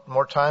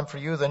more time for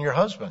you than your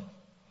husband.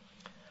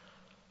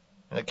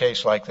 In a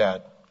case like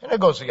that. And it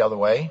goes the other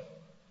way.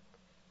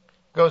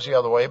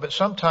 But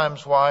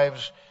sometimes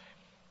wives,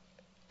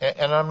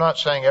 and I'm not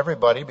saying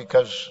everybody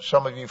because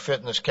some of you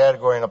fit in this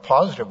category in a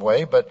positive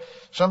way, but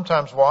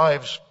sometimes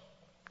wives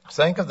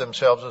think of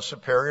themselves as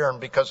superior, and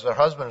because their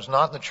husband is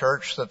not in the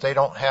church, that they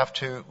don't have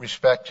to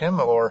respect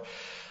him or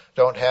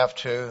don't have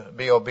to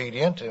be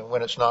obedient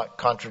when it's not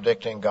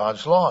contradicting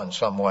God's law in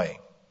some way.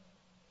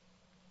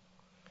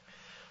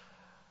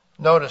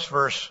 Notice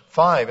verse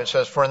 5. It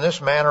says, "For in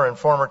this manner in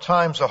former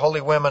times the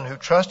holy women who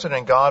trusted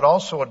in God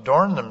also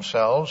adorned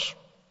themselves,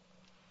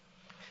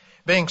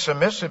 being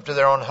submissive to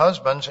their own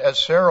husbands, as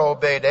Sarah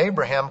obeyed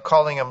Abraham,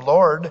 calling him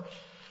Lord,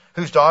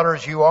 whose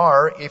daughters you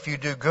are, if you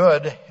do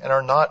good and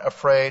are not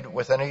afraid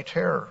with any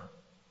terror."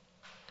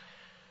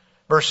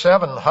 Verse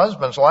 7,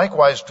 "Husbands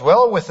likewise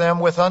dwell with them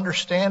with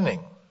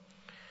understanding."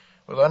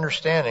 With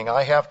understanding.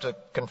 I have to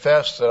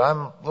confess that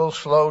I'm a little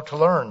slow to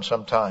learn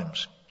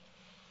sometimes.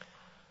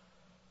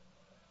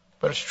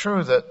 But it's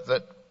true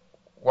that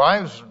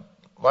wives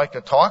like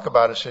to talk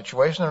about a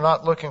situation. They're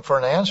not looking for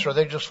an answer.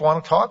 They just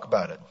want to talk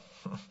about it.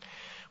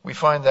 We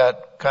find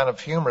that kind of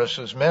humorous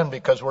as men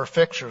because we're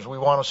fixers. We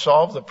want to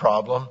solve the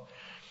problem.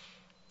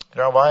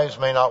 And our wives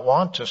may not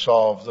want to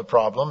solve the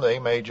problem.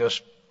 They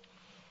just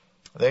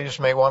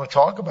may want to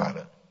talk about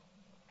it.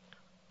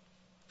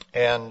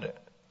 And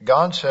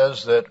God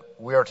says that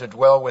we are to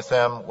dwell with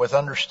them with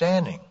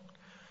understanding.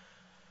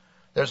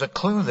 There's a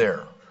clue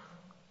there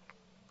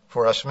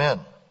for us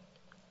men.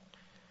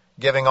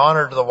 Giving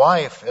honor to the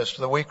wife as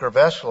to the weaker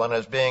vessel and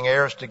as being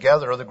heirs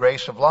together of the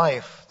grace of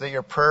life, that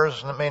your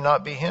prayers may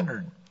not be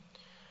hindered.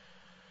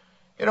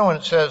 You know, when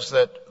it says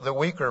that the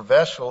weaker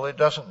vessel, it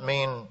doesn't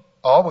mean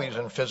always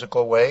in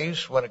physical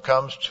ways. When it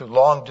comes to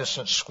long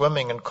distance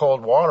swimming in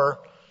cold water,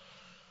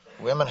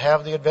 women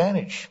have the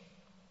advantage.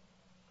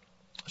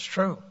 It's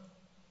true.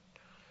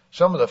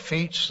 Some of the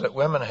feats that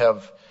women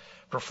have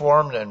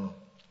performed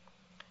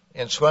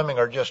in swimming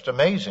are just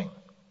amazing.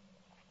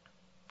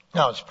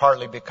 Now, it's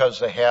partly because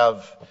they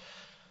have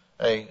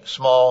a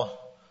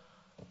small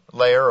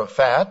layer of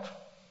fat,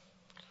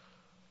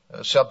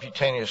 a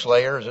subcutaneous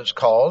layer as it's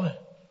called,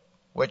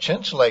 which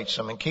insulates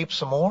them and keeps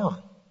them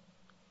warm.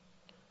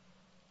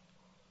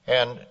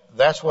 And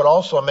that's what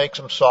also makes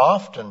them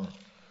soft and,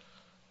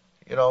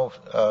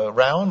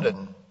 round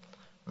and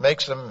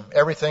makes them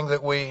everything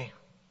that we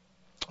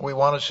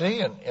want to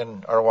see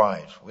in our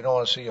wives. We don't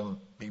want to see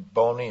them be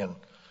bony and,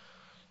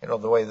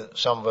 the way that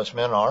some of us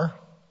men are.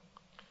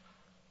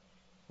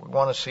 We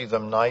want to see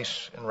them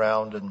nice and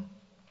round and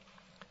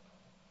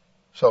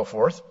so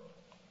forth.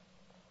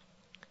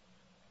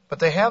 But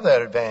they have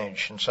that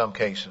advantage in some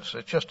cases.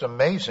 It's just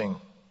amazing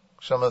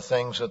some of the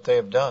things that they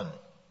have done.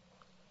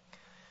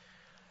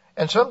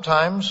 And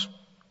sometimes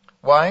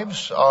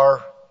wives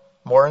are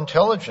more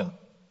intelligent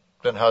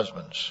than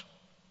husbands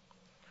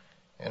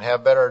and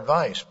have better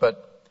advice.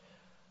 But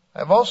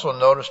I've also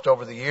noticed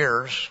over the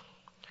years,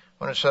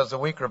 when it says the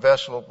weaker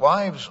vessel,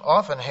 wives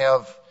often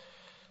have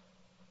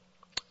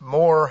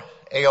more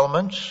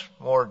ailments,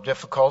 more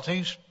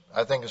difficulties.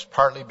 I think it's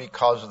partly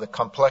because of the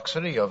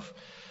complexity of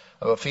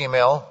a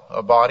female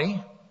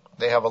body.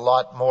 They have a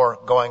lot more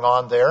going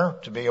on there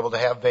to be able to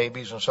have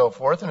babies and so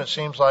forth. And it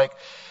seems like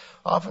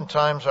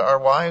oftentimes our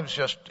wives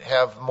just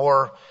have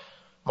more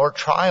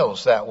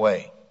trials that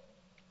way.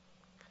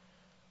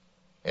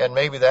 And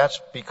maybe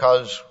that's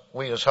because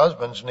we as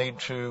husbands need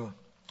to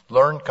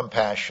learn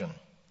compassion.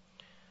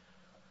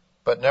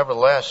 But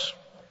nevertheless,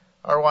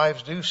 our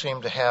wives do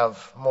seem to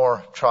have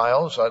more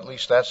trials. At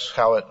least that's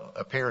how it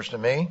appears to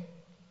me.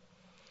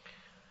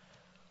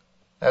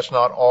 That's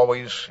not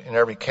always in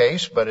every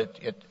case, but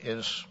it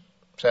is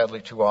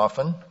sadly too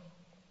often.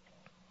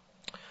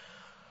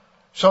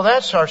 So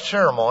that's our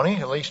ceremony,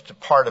 at least a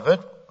part of it.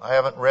 I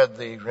haven't read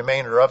the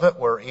remainder of it,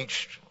 where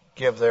each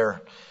give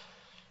their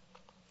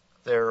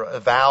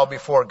vow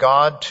before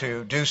God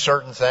to do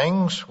certain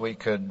things. We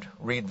could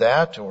read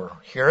that or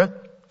hear it.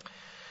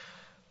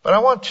 But I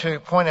want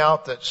to point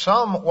out that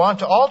some want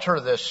to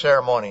alter this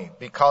ceremony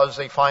because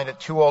they find it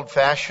too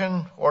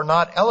old-fashioned or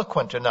not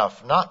eloquent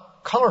enough,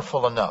 not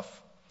colorful enough.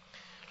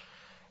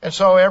 And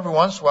so every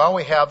once in a while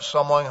we have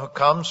someone who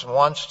comes and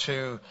wants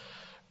to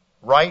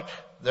write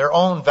their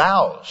own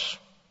vows.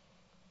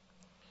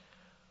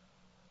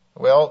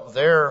 Well,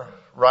 their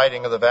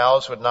writing of the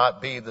vows would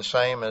not be the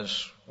same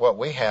as what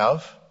we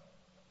have.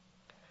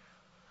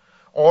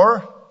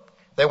 Or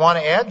They want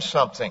to add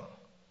something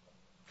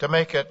to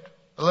make it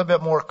a little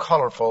bit more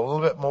colorful, a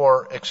little bit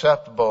more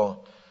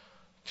acceptable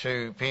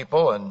to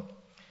people and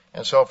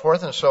so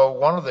forth. And so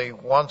one of the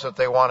ones that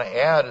they want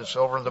to add is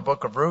over in the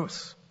book of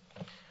Ruth.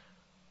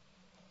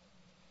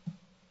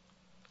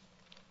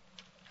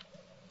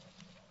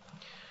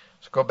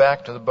 Let's go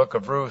back to the book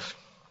of Ruth.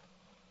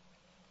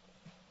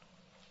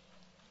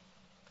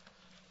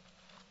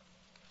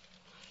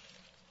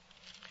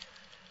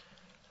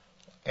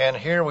 And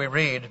here we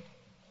read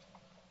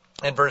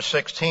in verse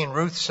 16,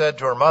 Ruth said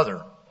to her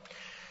mother,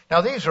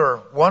 "Now these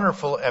are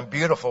wonderful and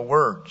beautiful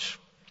words.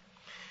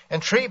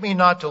 Entreat me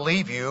not to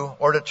leave you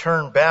or to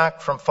turn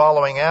back from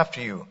following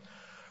after you.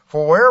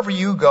 For wherever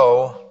you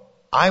go,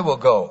 I will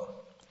go.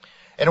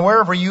 And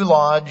wherever you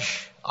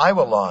lodge, I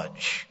will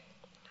lodge.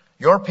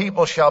 Your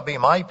people shall be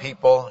my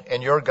people,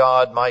 and your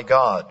God my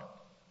God.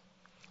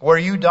 Where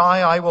you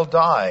die, I will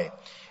die,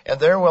 and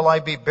there will I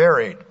be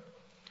buried.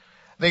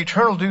 The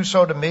Eternal do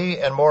so to me,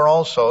 and more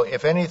also,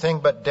 if anything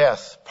but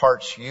death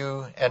parts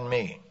you and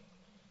me."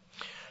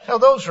 Now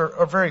those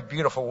are very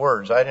beautiful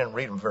words. I didn't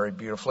read them very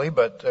beautifully,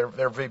 but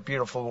they're very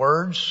beautiful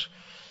words,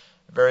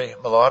 very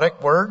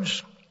melodic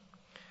words,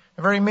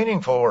 very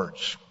meaningful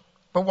words.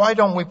 But why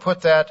don't we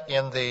put that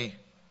in the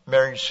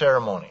marriage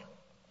ceremony?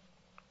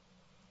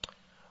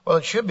 Well,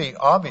 it should be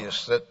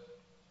obvious that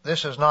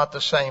this is not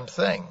the same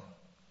thing.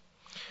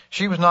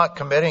 She was not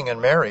committing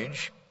in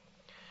marriage.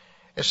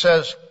 It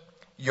says,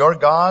 "Your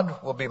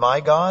God will be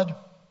my God."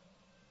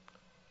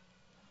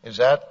 Is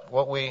that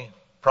what we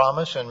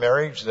promise in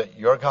marriage, that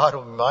your God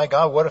will be my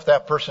God? What if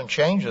that person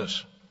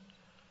changes?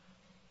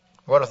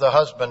 What if the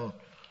husband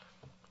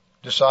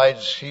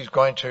decides he's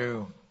going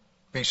to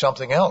be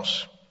something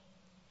else?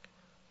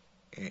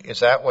 Is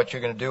that what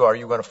you're going to do? Are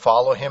you going to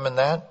follow him in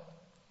that?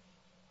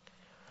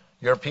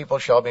 Your people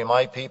shall be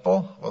my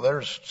people. Well,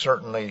 there's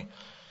certainly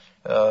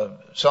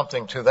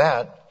something to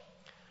that.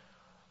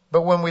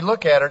 But when we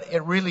look at it,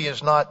 it really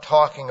is not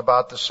talking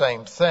about the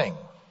same thing.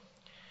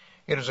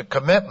 It is a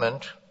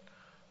commitment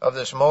of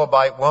this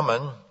Moabite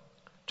woman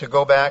to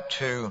go back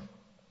to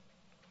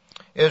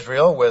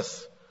Israel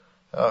with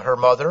her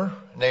mother,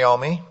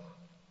 Naomi.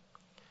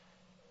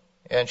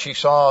 And she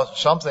saw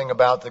something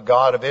about the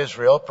God of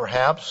Israel,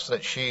 perhaps,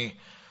 that she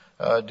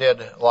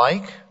did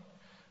like.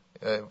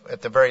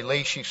 At the very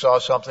least, she saw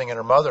something in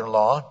her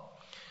mother-in-law.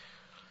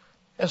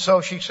 And so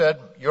she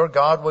said, "Your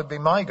God would be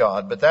my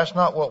God." But that's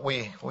not what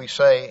we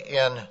say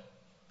in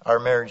our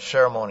marriage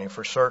ceremony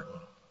for certain.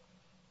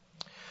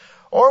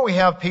 Or we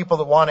have people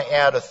that want to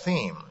add a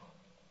theme,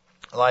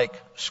 like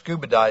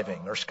scuba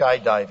diving or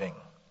skydiving,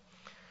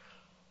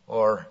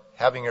 or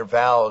having your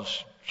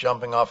vows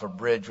jumping off a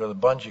bridge with a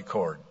bungee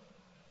cord.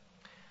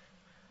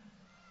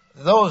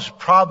 Those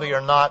probably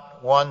are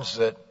not ones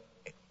that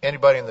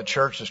anybody in the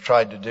church has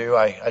tried to do.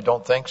 I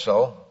don't think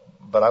so,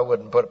 but I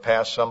wouldn't put it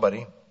past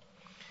somebody.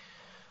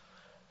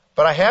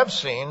 But I have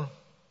seen,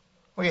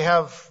 we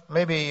have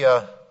maybe,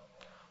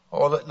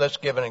 let's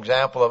give an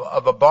example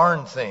of a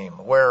barn theme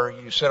where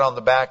you sit on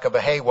the back of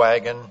a hay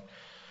wagon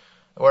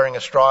wearing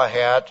a straw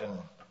hat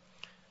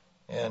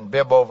and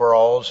bib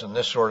overalls and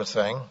this sort of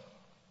thing.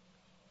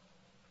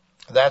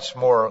 That's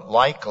more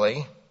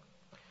likely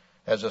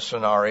as a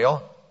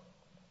scenario.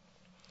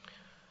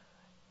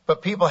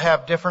 But people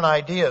have different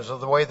ideas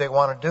of the way they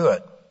want to do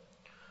it.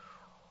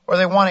 Or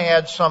they want to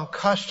add some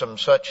custom,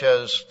 such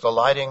as the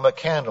lighting of a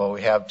candle.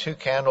 We have 2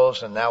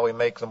 candles and now we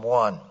make them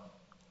 1.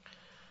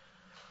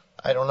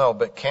 I don't know,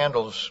 but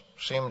candles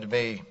seem to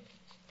be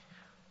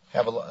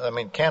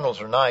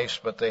candles are nice,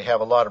 but they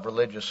have a lot of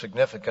religious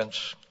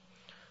significance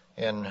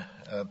in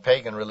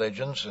pagan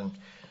religions, and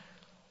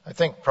I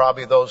think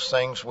probably those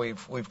things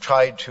we've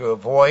tried to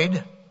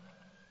avoid.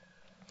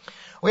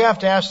 We have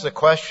to ask the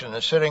question: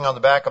 is sitting on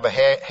the back of a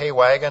hay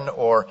wagon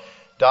or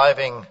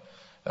diving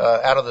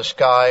out of the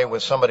sky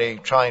with somebody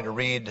trying to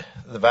read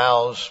the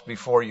vows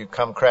before you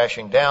come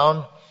crashing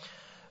down,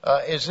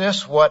 is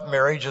this what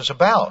marriage is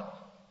about?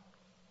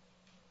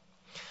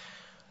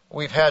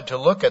 We've had to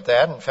look at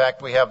that. In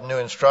fact, we have new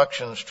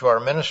instructions to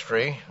our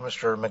ministry.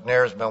 Mr.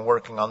 McNair has been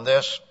working on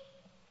this.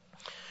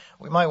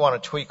 We might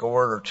want to tweak a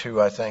word or two,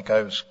 I think.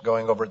 I was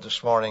going over it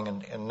this morning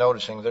and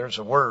noticing there's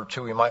a word or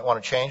two we might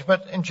want to change.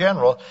 But in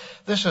general,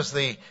 this is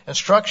the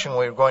instruction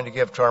we're going to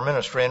give to our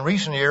ministry. In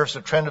recent years,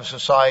 the trend of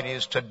society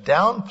is to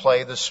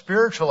downplay the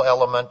spiritual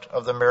element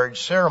of the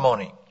marriage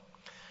ceremony,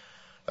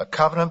 a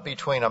covenant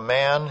between a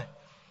man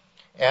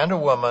and a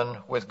woman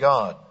with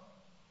God.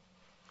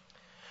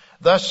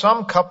 Thus,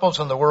 some couples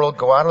in the world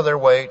go out of their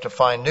way to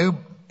find new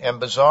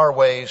and bizarre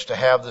ways to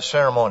have the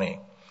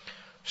ceremony.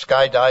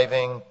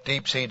 Skydiving,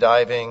 deep-sea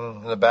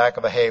diving in the back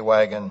of a hay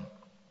wagon.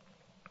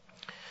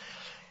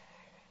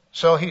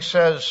 So he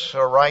says,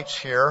 or writes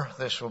here,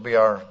 this will be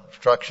our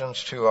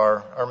instructions to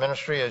our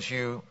ministry as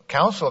you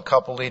counsel a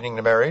couple leading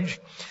to marriage.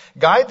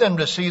 Guide them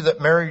to see that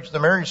the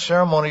marriage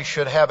ceremony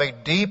should have a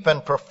deep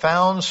and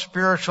profound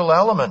spiritual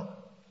element.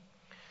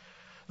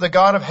 The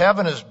God of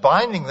heaven is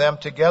binding them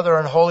together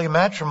in holy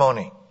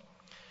matrimony.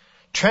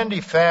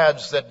 Trendy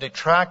fads that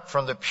detract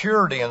from the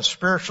purity and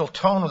spiritual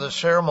tone of the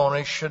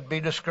ceremony should be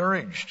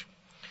discouraged.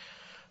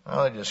 Not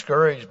only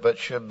discouraged, but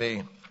should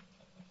be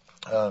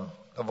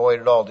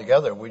avoided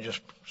altogether.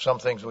 Some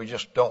things we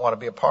just don't want to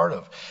be a part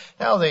of.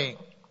 Now the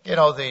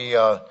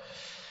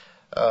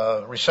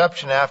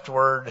reception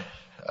afterward,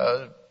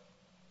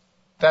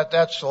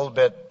 that's a little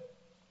bit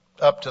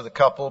up to the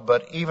couple,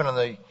 but even in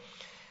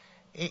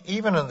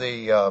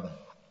the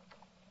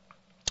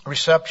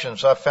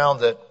receptions, I've found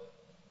that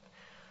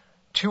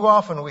too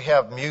often we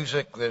have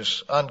music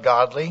that's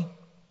ungodly.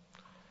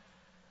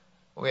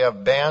 We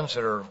have bands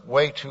that are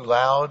way too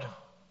loud.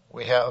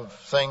 We have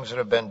things that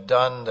have been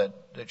done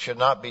that should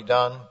not be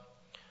done.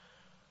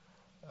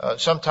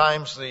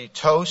 Sometimes the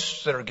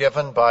toasts that are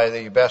given by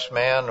the best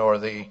man or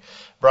the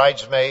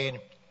bridesmaid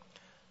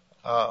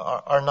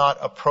are not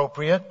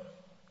appropriate.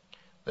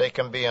 They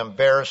can be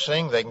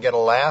embarrassing. They can get a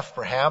laugh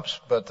perhaps,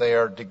 but they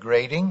are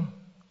degrading.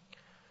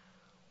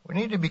 We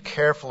need to be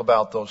careful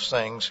about those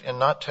things and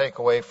not take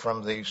away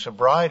from the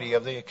sobriety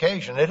of the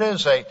occasion.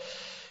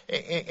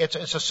 It's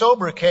a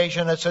sober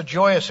occasion. It's a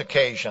joyous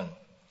occasion.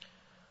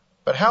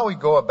 But how we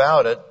go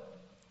about it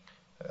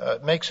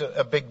makes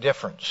a big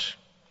difference.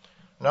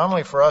 Not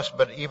only for us,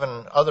 but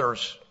even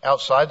others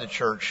outside the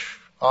church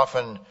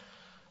often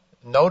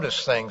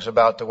notice things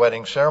about the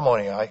wedding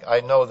ceremony.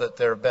 I know that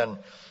there have been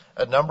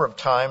a number of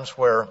times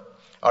where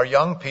our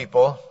young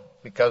people,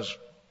 because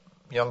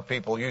young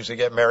people usually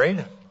get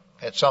married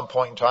at some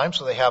point in time,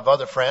 so they have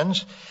other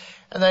friends,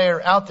 and they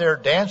are out there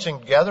dancing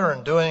together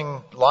and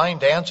doing line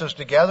dances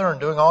together and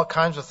doing all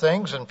kinds of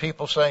things, and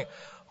people say,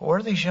 where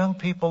do these young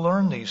people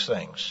learn these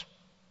things?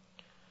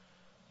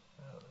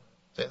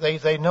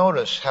 They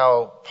notice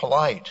how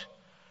polite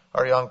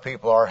our young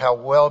people are, how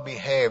well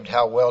behaved,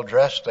 how well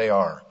dressed they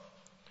are.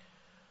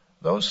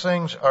 Those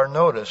things are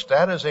noticed.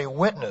 That is a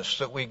witness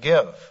that we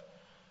give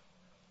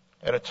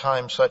at a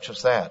time such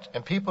as that.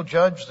 And people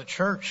judge the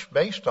church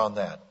based on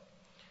that.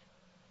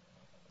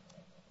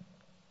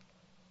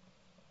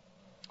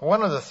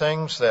 One of the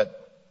things that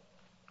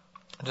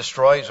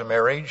destroys a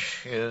marriage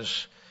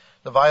is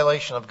the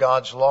violation of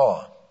God's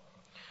law.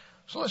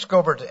 So let's go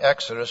over to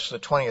Exodus, the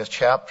 20th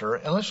chapter,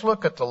 and let's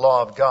look at the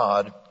law of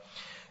God.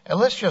 And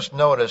let's just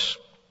notice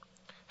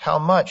how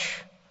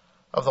much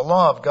of the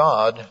law of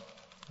God,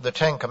 the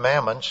Ten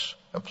Commandments,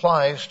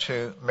 applies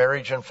to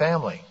marriage and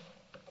family.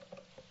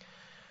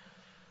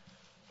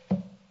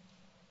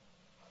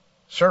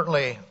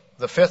 Certainly,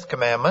 the fifth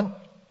commandment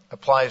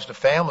applies to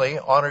family.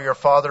 Honor your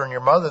father and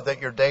your mother,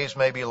 that your days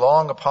may be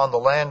long upon the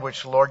land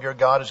which the Lord your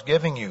God is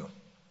giving you.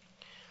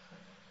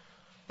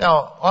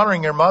 Now,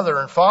 honoring your mother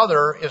and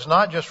father is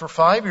not just for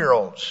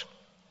 5-year-olds.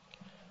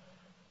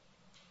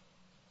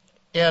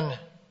 In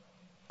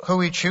who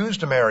we choose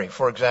to marry,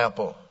 for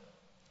example,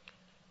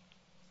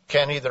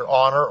 can either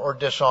honor or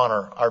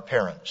dishonor our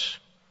parents.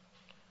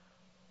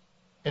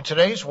 In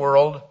today's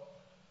world,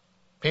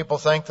 people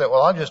think that,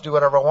 well, I'll just do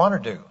whatever I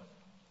want to do.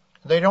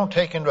 They don't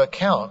take into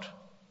account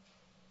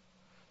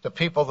the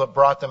people that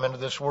brought them into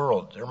this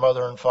world, their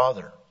mother and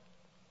father.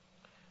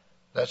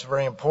 That's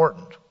very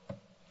important.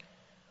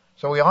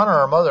 So we honor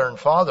our mother and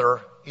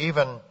father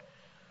even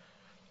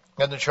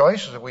in the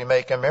choices that we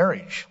make in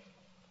marriage.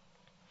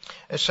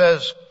 It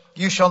says,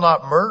 you shall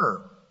not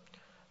murder.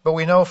 But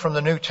we know from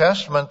the New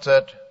Testament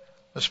that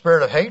the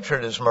spirit of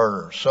hatred is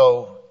murder.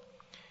 So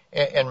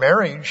in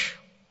marriage,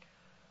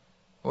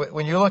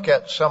 when you look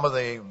at some of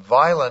the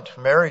violent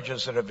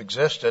marriages that have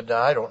existed,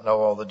 now I don't know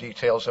all the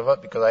details of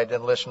it because I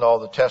didn't listen to all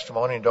the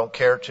testimony and don't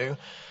care to.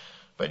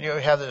 But you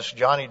have this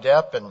Johnny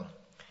Depp and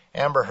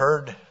Amber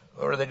Heard,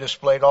 where they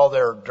displayed all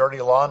their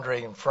dirty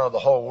laundry in front of the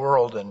whole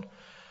world,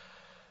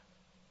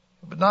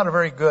 but not a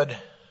very good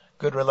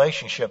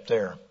relationship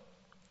there.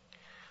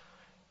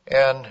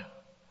 And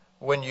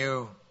when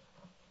you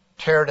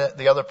tear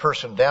the other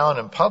person down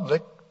in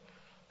public,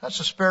 that's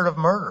the spirit of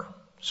murder,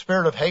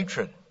 spirit of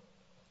hatred.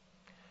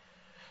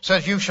 It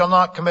says you shall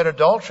not commit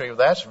adultery.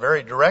 That's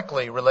very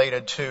directly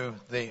related to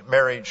the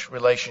marriage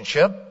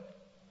relationship.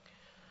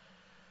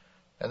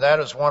 And that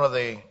is one of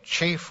the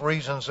chief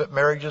reasons that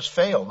marriages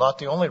fail. Not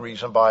the only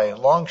reason by a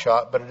long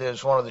shot, but it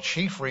is one of the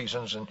chief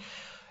reasons. And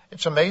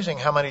it's amazing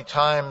how many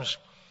times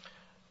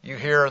you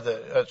hear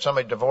that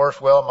somebody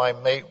divorced, well, my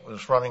mate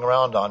was running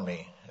around on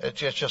me. It's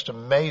just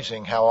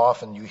amazing how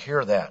often you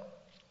hear that.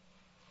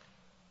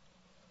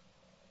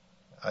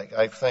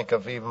 I think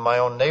of even my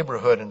own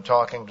neighborhood and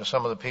talking to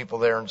some of the people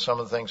there and some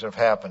of the things that have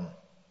happened.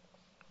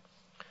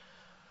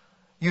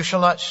 You shall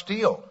not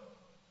steal.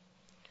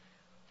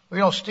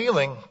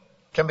 Stealing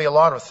can be a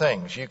lot of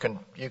things. You can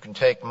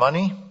take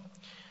money,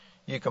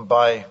 you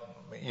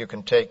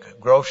can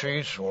take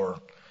groceries or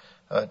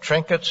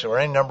trinkets or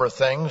any number of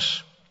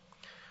things.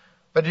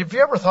 But have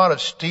you ever thought of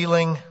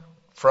stealing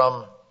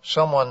from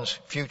someone's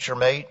future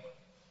mate?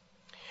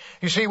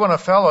 You see, when a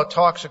fellow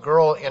talks a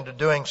girl into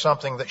doing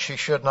something that she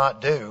should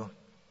not do,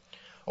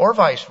 or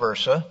vice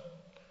versa,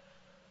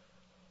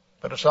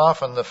 but it's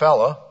often the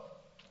fellow,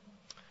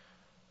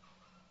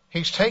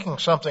 he's taking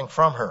something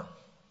from her,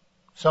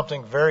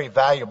 something very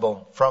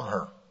valuable from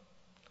her.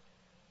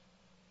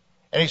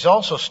 And he's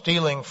also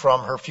stealing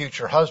from her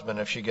future husband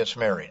if she gets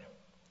married.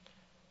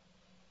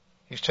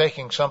 He's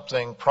taking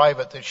something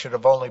private that should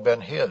have only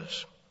been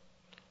his.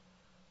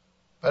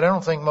 But I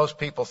don't think most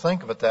people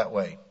think of it that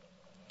way.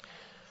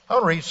 I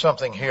want to read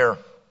something here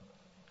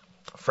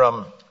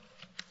from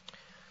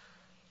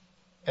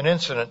an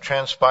incident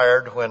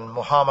transpired when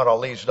Muhammad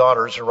Ali's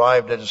daughters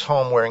arrived at his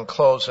home wearing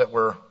clothes that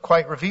were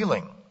quite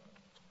revealing.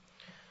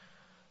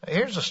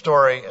 Here's a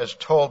story as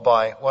told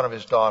by one of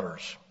his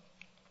daughters.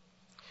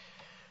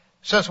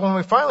 It says, when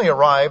we finally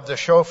arrived, the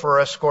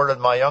chauffeur escorted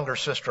my younger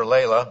sister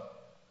Layla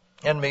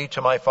and me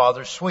to my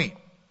father's suite.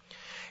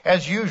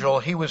 As usual,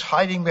 he was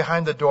hiding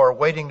behind the door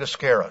waiting to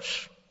scare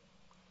us.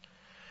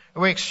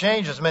 We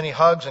exchanged as many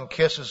hugs and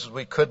kisses as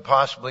we could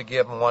possibly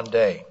give in one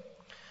day.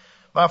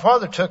 My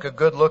father took a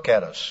good look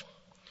at us.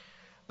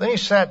 Then he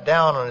sat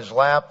down on his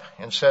lap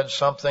and said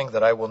something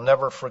that I will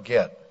never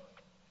forget.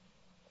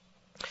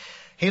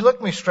 He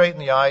looked me straight in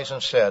the eyes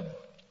and said,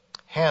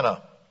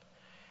 Hannah,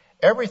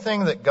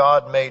 everything that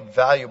God made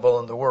valuable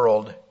in the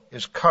world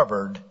is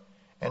covered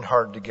and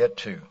hard to get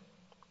to.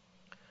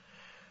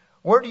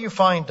 Where do you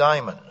find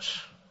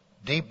diamonds?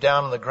 Deep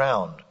down in the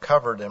ground,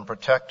 covered and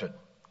protected.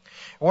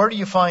 Where do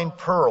you find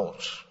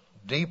pearls?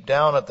 Deep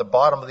down at the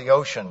bottom of the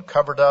ocean,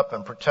 covered up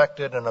and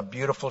protected in a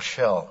beautiful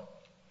shell.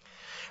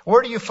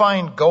 Where do you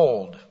find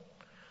gold?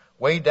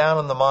 Way down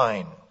in the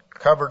mine,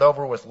 covered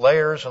over with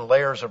layers and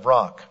layers of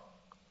rock.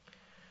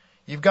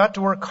 You've got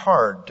to work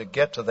hard to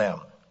get to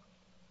them.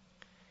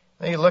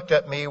 Then he looked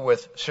at me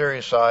with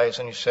serious eyes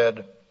and he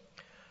said,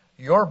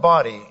 your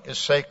body is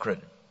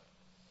sacred.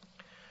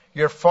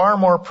 You're far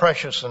more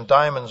precious than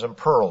diamonds and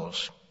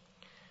pearls,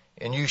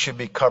 and you should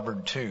be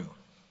covered too.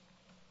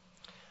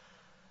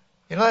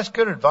 You know, that's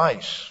good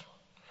advice,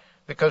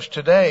 because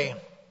today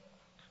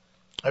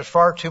there's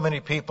far too many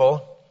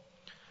people,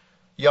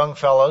 young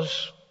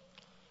fellas,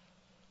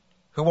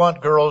 who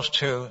want girls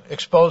to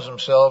expose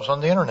themselves on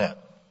the internet.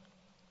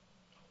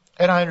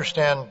 And I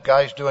understand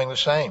guys doing the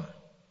same.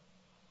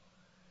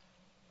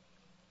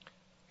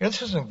 You know,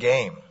 this isn't a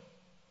game.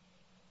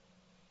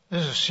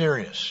 This is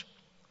serious.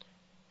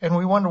 And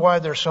we wonder why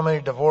there's so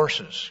many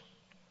divorces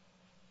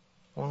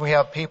when we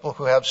have people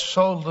who have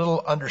so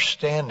little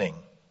understanding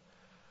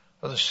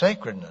of the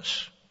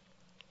sacredness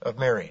of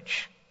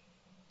marriage,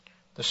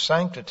 the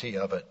sanctity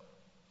of it.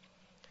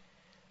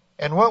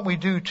 And what we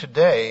do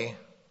today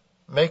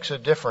makes a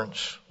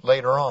difference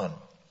later on.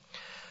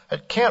 I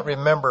can't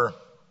remember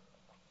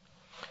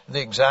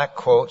the exact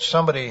quote.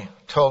 Somebody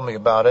told me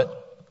about it.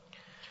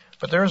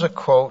 But there's a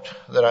quote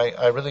that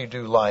I really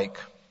do like.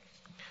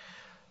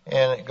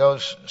 And it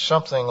goes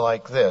something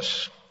like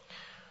this.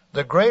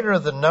 The greater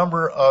the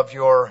number of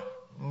your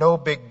no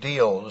big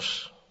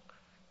deals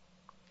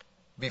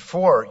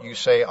before you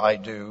say I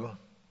do,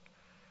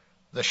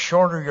 the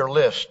shorter your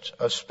list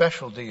of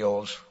special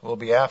deals will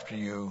be after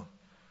you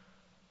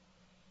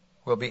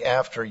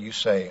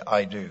say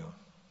I do.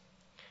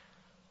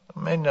 It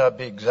may not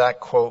be exact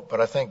quote, but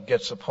I think it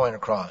gets the point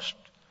across.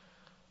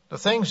 The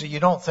things that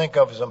you don't think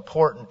of as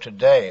important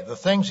today, the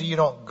things that you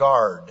don't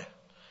guard,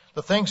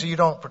 the things that you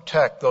don't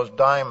protect, those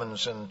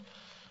diamonds and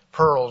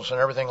pearls and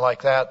everything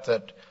like that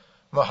that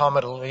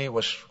Muhammad Ali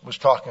was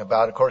talking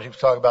about. Of course, he was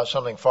talking about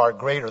something far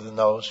greater than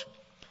those.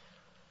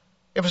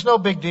 If it's no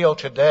big deal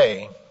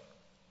today,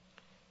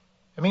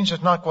 it means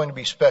it's not going to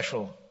be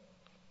special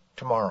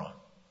tomorrow.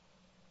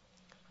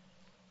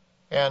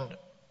 And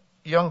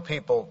young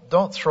people,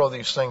 don't throw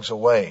these things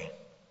away.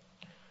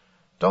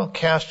 Don't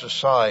cast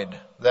aside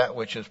that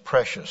which is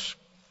precious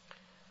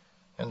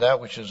and that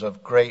which is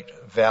of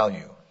great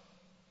value.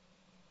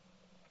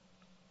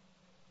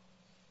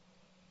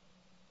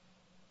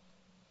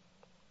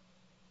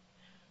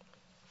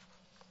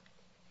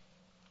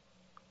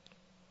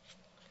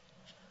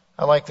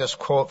 I like this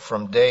quote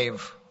from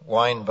Dave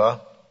Weinba.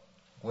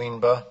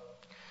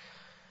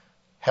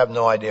 Have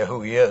no idea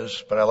who he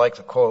is, but I like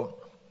the quote.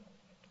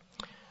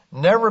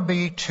 Never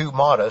be too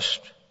modest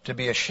to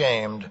be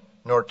ashamed,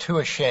 nor too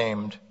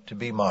ashamed to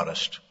be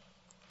modest.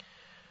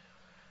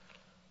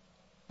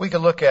 We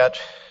could look at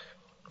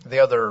the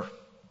other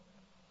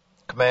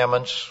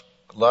commandments.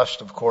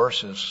 Lust, of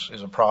course,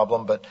 is a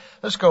problem, but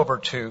let's go over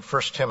to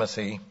 1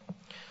 Timothy,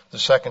 the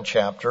 2nd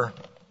chapter.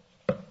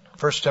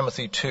 1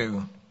 Timothy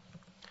 2.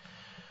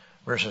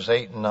 Verses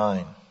 8 and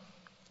 9.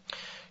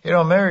 You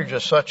know, marriage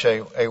is such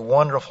a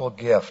wonderful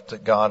gift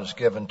that God has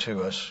given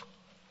to us.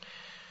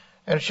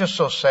 And it's just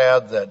so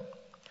sad that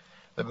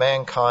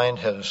mankind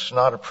has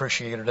not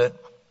appreciated it.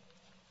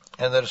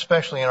 And that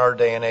especially in our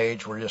day and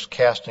age, we're just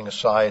casting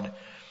aside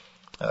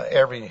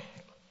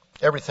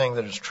everything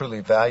that is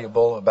truly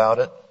valuable about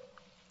it.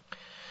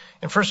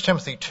 In 1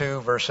 Timothy 2,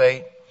 verse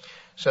 8, it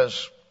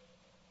says,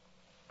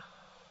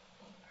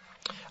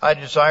 I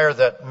desire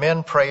that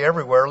men pray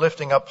everywhere,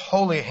 lifting up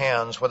holy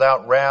hands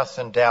without wrath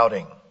and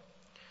doubting.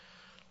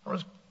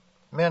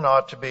 Men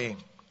ought to be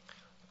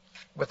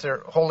with their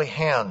holy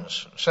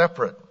hands,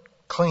 separate,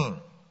 clean,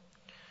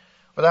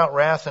 without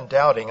wrath and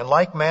doubting. In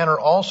like manner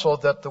also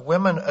that the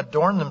women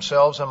adorn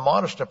themselves in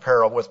modest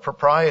apparel with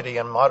propriety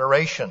and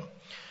moderation,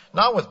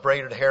 not with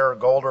braided hair or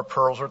gold or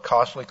pearls or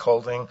costly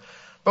clothing,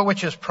 but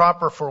which is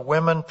proper for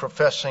women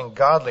professing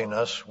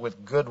godliness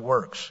with good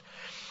works.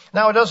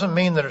 Now, it doesn't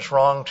mean that it's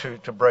wrong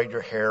to braid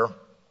your hair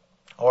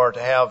or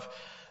to have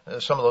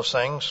some of those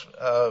things.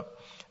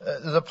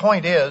 The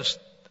point is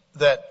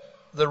that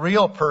the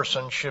real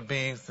person should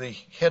be the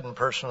hidden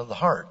person of the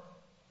heart.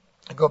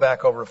 Go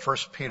back over to 1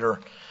 Peter,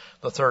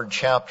 the 3rd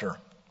chapter.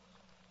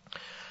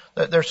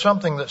 There's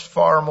something that's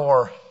far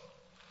more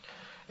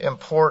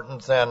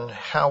important than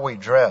how we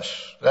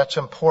dress. That's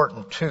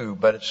important too,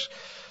 but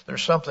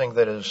there's something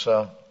that is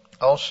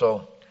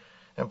also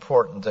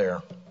important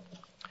there.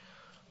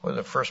 What is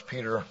it? 1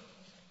 Peter,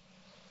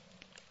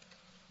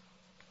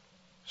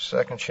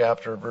 2nd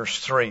chapter, verse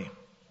 3.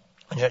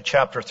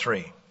 Chapter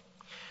 3.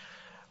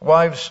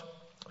 Wives,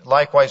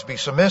 likewise be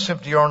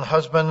submissive to your own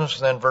husbands.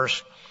 Then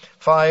verse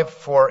 5,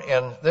 for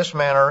in this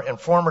manner in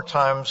former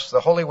times the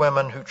holy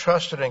women who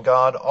trusted in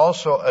God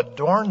also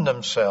adorned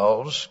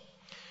themselves,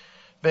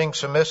 being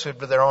submissive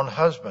to their own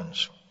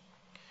husbands.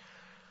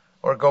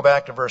 Or go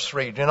back to verse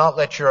 3, do not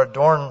let your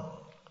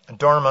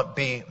adornment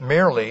be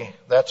merely,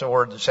 that's a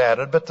word that's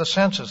added, but the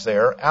sense is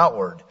there,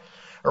 outward,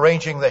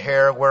 arranging the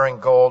hair, wearing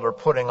gold, or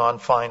putting on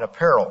fine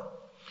apparel.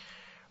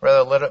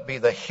 Rather, let it be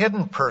the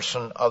hidden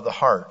person of the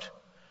heart,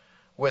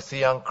 with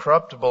the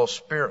uncorruptible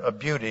spirit of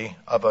beauty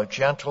of a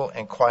gentle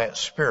and quiet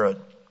spirit,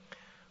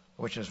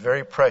 which is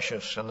very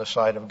precious in the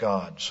sight of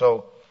God.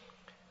 So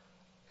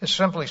it's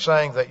simply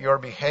saying that your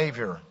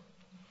behavior,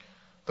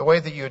 the way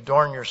that you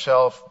adorn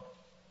yourself,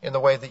 in the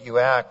way that you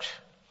act,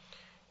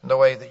 in the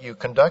way that you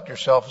conduct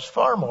yourself is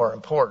far more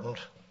important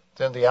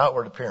than the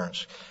outward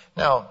appearance.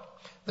 Now,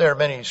 there are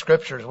many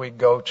scriptures. We'd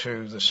go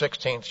to the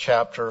 16th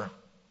chapter,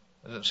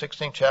 is it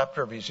 16th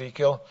chapter of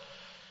Ezekiel,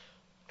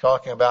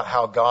 talking about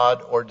how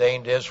God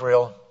ordained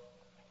Israel,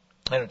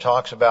 and it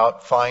talks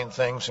about fine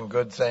things and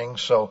good things.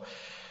 So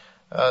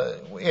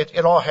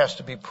it all has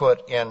to be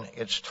put in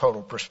its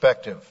total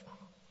perspective.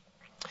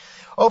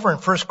 Over in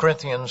 1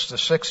 Corinthians, the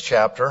 6th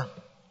chapter,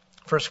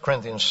 1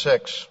 Corinthians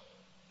 6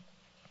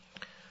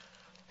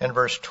 and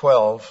verse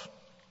 12,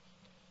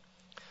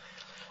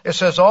 it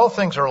says, all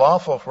things are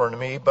lawful for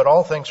me, but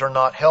all things are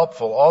not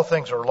helpful. All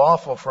things are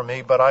lawful for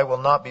me, but I will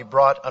not be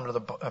brought under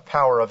the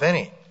power of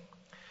any.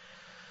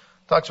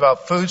 Talks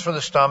about foods for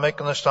the stomach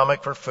and the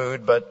stomach for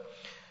food, but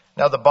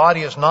now the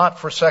body is not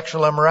for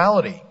sexual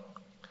immorality,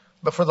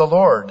 but for the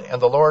Lord, and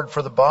the Lord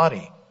for the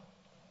body.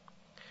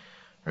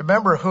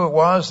 Remember who it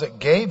was that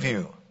gave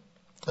you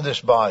this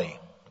body,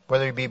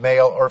 whether you be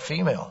male or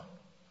female.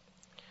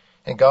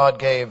 And God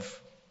gave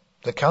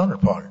the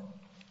counterpart.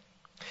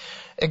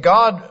 And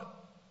God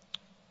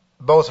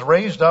both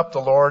raised up the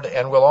Lord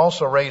and will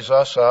also raise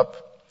us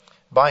up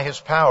by his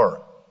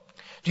power.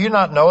 Do you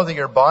not know that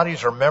your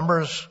bodies are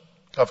members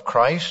of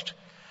Christ?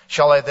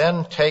 Shall I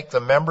then take the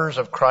members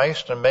of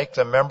Christ and make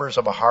them members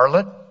of a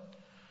harlot?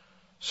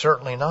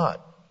 Certainly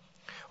not.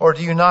 Or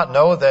do you not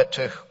know that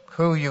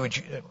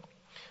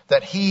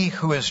that he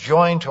who is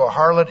joined to a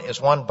harlot is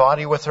one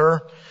body with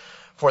her?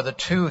 For the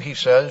two, he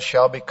says,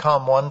 shall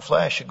become one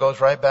flesh. It goes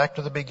right back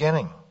to the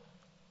beginning.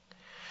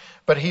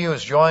 But he who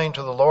is joined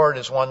to the Lord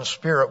is one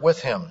spirit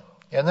with him.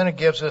 And then it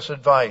gives us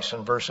advice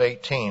in verse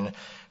 18.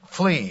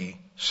 Flee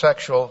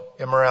sexual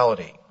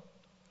immorality.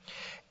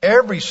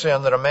 Every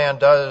sin that a man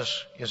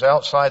does is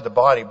outside the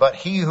body, but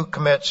he who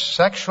commits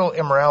sexual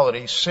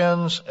immorality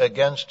sins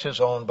against his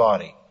own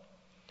body.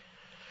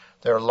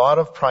 There are a lot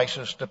of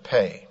prices to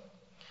pay.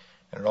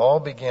 And it all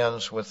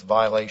begins with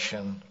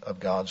violation of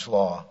God's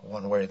law,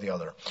 one way or the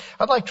other.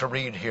 I'd like to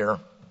read here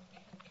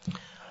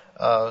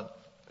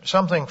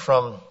something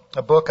from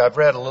a book I've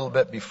read a little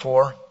bit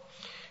before.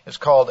 It's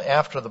called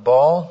After the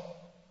Ball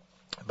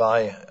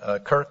by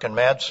Kirk and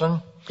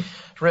Madsen.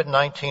 It's written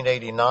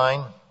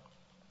 1989,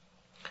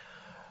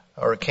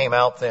 or it came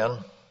out then.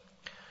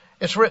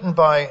 It's written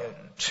by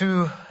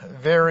two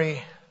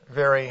very,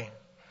 very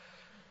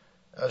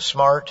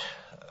smart,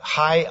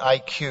 high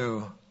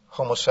IQ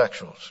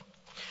homosexuals.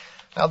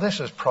 Now, this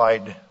is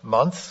Pride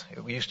Month.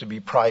 It used to be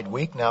Pride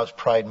Week. Now it's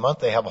Pride Month.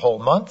 They have a whole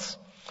month.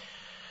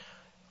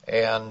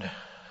 And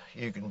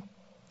you can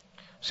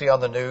see on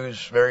the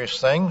news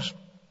various things.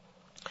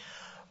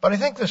 But I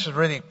think this is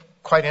really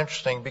quite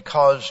interesting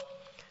because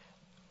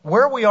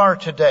where we are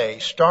today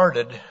it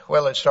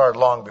started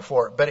long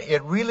before, but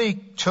it really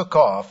took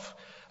off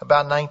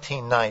about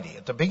 1990,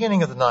 at the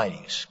beginning of the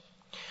 90s.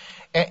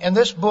 And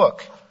this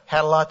book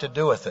had a lot to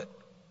do with it,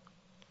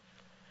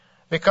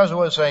 because it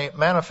was a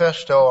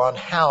manifesto on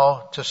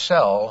how to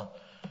sell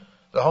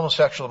the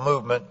homosexual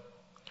movement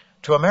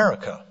to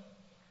America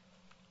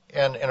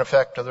and, in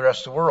effect, to the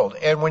rest of the world.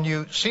 And when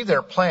you see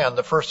their plan,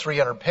 the first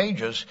 300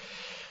 pages,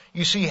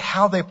 you see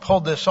how they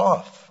pulled this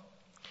off,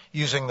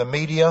 using the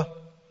media,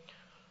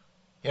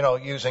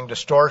 using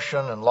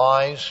distortion and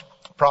lies,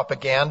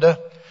 propaganda.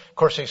 Of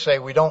course, they say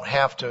we don't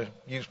have to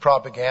use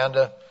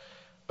propaganda,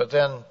 but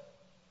then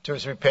 2 or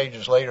 3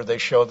 pages later, they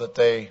show that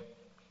they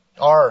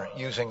are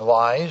using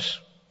lies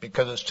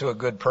because it's to a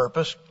good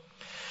purpose.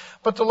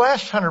 But the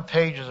last 100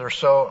 pages or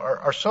so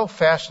are so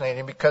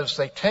fascinating because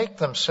they take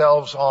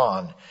themselves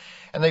on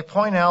and they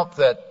point out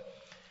that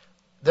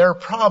there are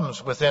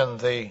problems within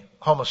the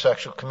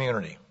homosexual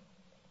community.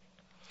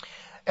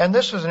 And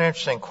this is an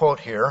interesting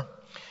quote here.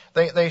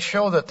 They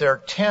show that there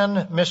are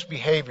 10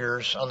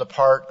 misbehaviors on the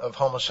part of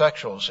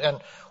homosexuals. And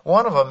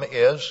one of them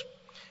is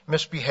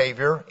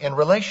misbehavior in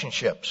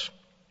relationships.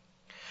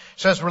 It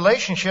says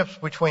relationships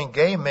between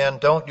gay men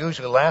don't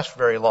usually last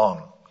very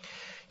long.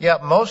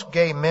 Yet most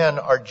gay men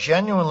are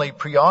genuinely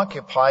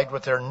preoccupied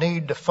with their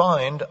need to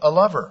find a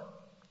lover.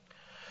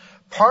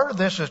 Part of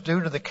this is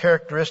due to the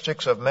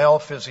characteristics of male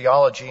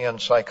physiology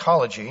and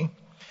psychology,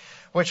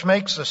 which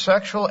makes the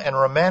sexual and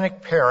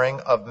romantic pairing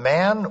of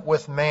man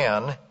with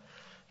man,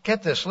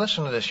 get this,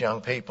 listen to this,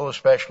 young people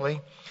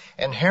especially,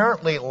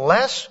 inherently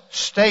less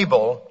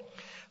stable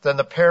than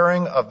the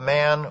pairing of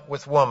man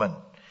with woman.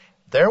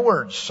 Their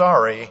words,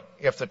 sorry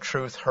if the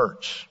truth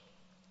hurts.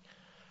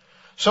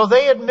 So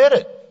they admit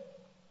it,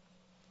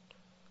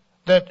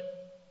 that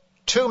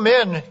two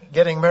men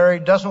getting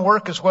married doesn't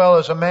work as well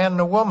as a man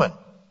and a woman.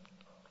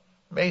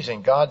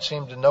 Amazing. God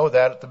seemed to know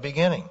that at the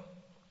beginning.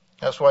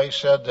 That's why he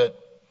said that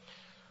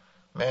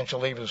man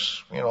shall leave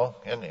his,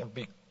 and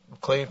be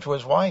cleaved to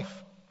his wife.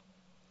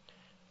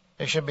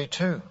 They should be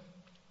two.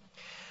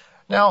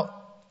 Now,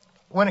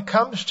 when it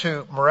comes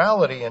to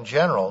morality in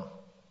general,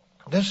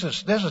 this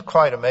is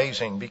quite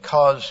amazing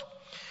because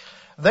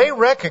they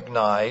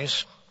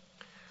recognize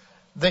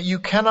that you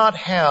cannot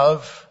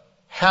have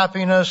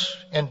happiness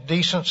and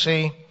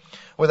decency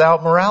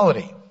without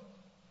morality.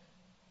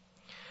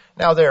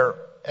 Now, their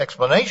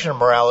explanation of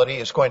morality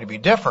is going to be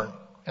different,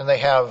 and they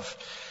have,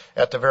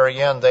 at the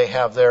very end, they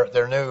have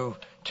their new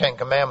 10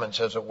 Commandments,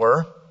 as it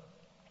were.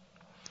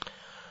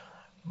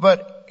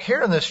 But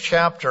here in this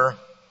chapter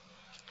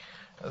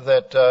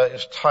that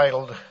is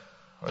titled,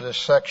 or this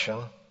section,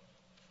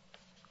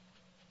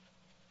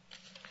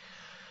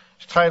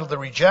 it's titled The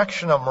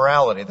Rejection of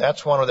Morality.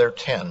 That's one of their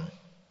 10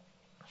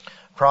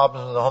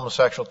 problems in the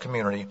homosexual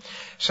community. It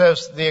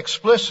says the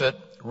explicit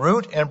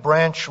root and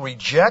branch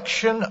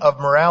rejection of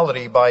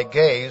morality by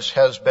gays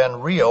has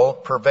been real,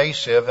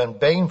 pervasive, and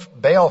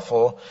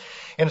baleful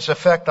in its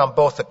effect on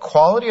both the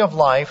quality of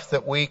life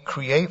that we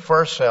create for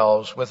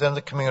ourselves within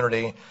the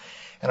community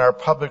and our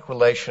public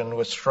relation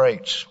with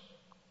straights.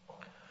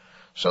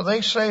 So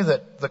they say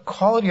that the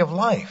quality of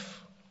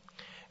life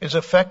is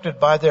affected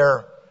by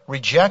their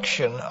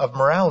rejection of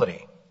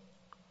morality.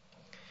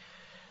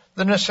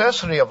 The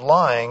necessity of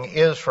lying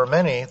is, for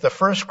many, the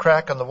first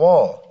crack in the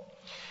wall.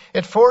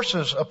 It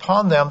forces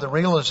upon them the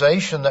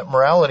realization that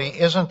morality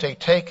isn't a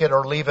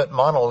take-it-or-leave-it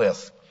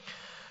monolith,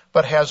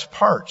 but has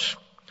parts,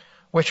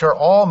 which are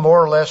all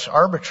more or less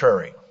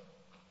arbitrary.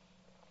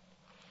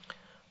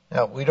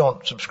 Now, we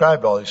don't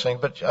subscribe to all these things,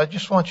 but I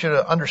just want you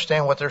to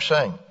understand what they're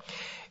saying.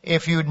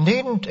 If you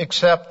needn't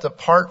accept the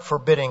part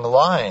forbidding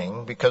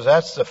lying, because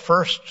that's the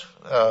first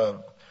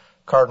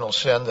cardinal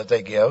sin that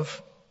they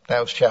give, that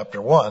was chapter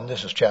 1,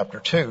 this is chapter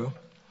 2.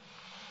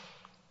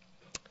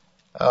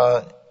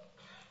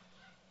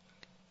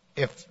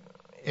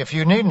 If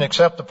you needn't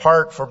accept the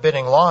part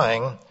forbidding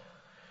lying,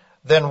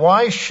 then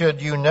why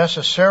should you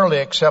necessarily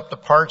accept the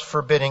parts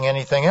forbidding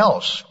anything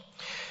else?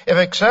 If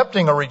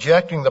accepting or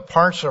rejecting the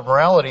parts of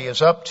morality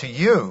is up to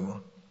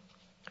you,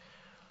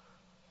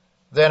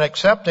 then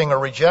accepting or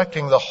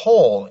rejecting the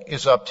whole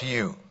is up to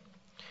you.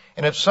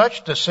 And if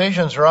such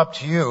decisions are up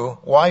to you,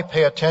 why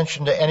pay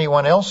attention to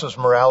anyone else's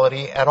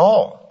morality at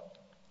all?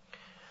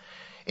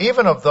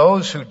 Even of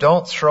those who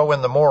don't throw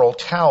in the moral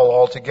towel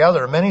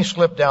altogether, many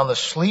slip down the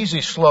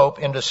sleazy slope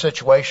into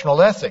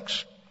situational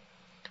ethics.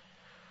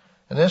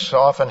 And this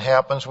often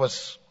happens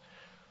with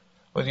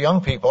young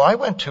people. I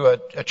went to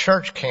a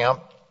church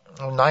camp,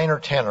 9 or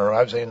 10, or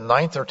I was in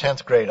 9th or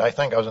 10th grade. I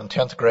think I was in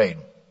 10th grade.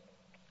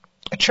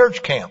 A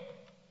church camp.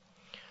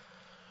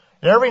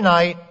 And every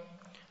night,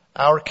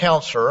 our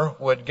counselor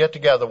would get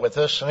together with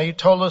us, and he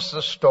told us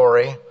the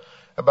story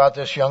about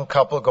this young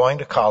couple going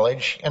to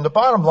college. And the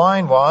bottom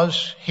line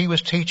was he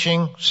was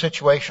teaching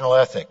situational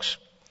ethics.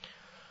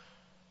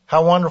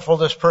 How wonderful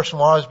this person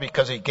was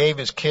because he gave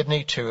his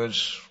kidney to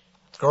his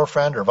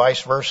girlfriend or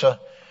vice versa.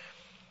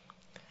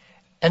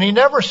 And he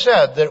never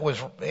said that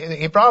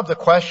he brought up the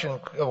question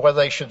of whether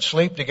they should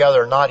sleep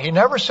together or not. He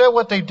never said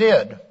what they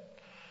did.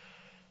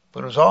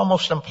 But it was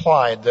almost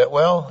implied that,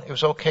 well, it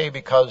was okay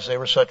because they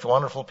were such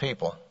wonderful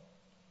people.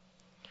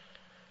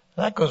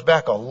 That goes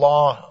back a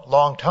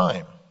long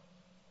time,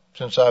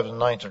 since I was in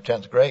 9th or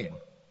 10th grade.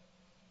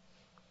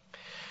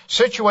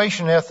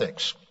 Situation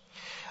ethics.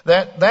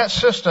 That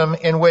system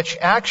in which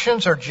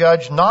actions are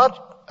judged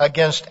not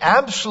against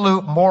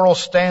absolute moral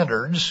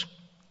standards,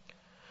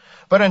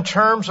 but in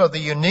terms of the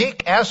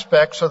unique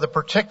aspects of the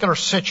particular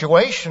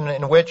situation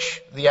in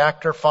which the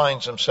actor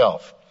finds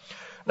himself.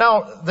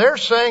 Now, they're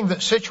saying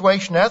that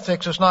situation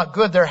ethics is not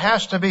good. There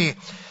has to be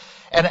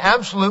an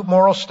absolute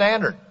moral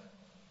standard.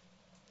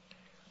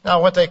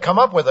 Now, what they come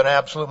up with, an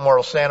absolute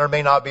moral standard,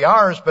 may not be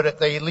ours, but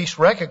they at least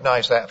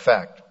recognize that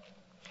fact.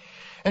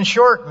 In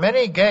short,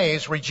 many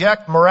gays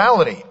reject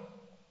morality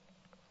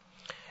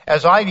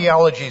As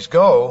ideologies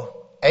go,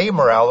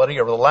 amorality,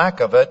 or the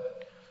lack of it,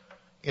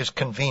 is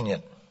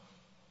convenient.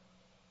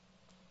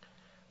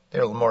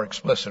 They're a little more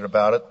explicit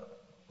about it.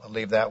 I'll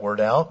leave that word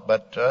out,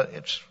 but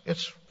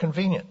it's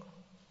convenient.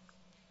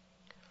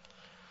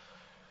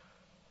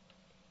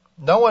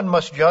 No one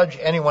must judge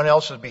anyone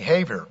else's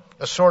behavior,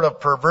 a sort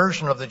of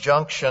perversion of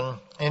the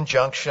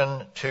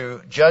injunction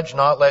to judge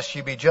not lest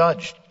you be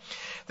judged.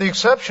 The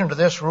exception to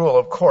this rule,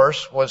 of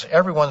course, was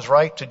everyone's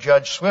right to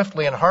judge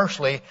swiftly and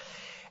harshly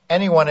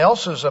anyone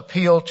else's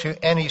appeal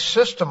to any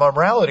system of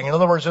morality. In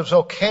other words, it was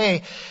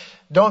okay,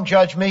 don't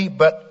judge me,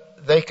 but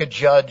they could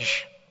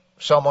judge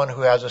someone who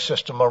has a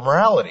system of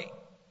morality.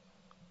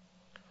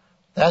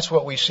 That's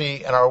what we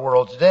see in our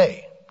world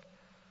today.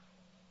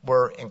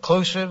 We're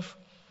inclusive,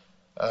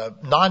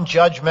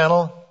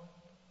 non-judgmental,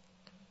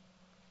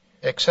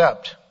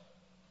 except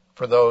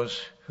for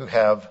those who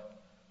have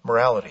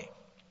morality.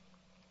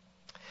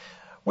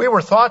 We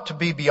were thought to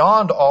be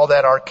beyond all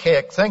that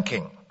archaic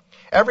thinking.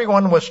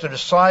 Everyone was to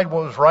decide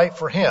what was right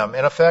for him,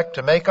 in effect,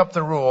 to make up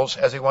the rules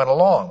as he went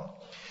along.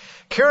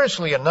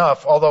 Curiously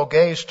enough, although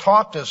gays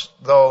talked as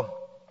though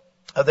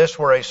this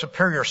were a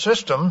superior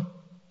system,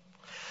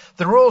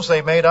 the rules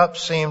they made up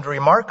seemed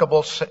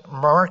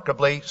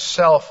remarkably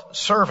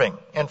self-serving.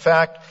 In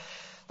fact,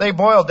 they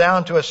boiled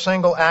down to a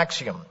single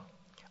axiom.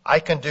 I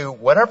can do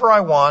whatever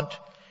I want,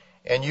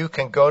 and you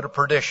can go to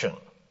perdition.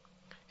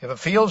 If it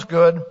feels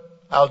good,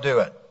 I'll do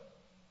it.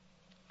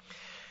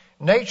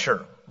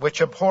 Nature,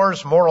 which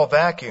abhors moral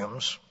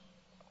vacuums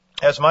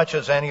as much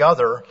as any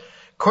other,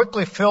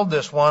 quickly filled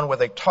this one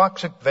with a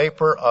toxic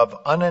vapor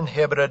of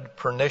uninhibited,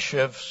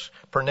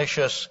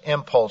 pernicious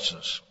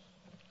impulses.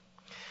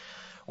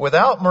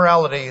 Without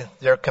morality,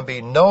 there can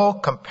be no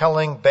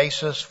compelling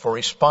basis for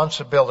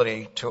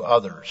responsibility to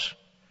others.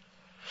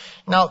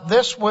 Now,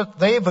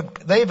 they've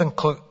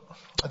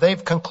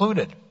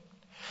concluded.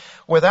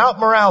 Without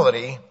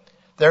morality,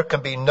 there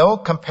can be no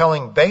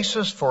compelling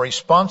basis for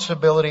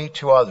responsibility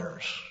to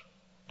others.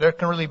 There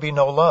can really be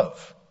no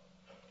love.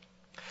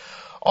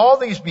 All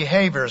these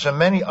behaviors and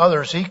many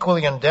others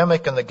equally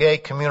endemic in the gay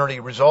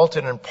community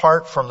resulted in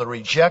part from the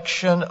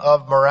rejection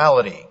of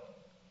morality.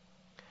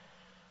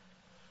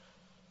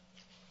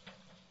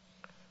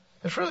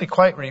 It's really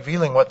quite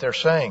revealing what they're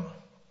saying.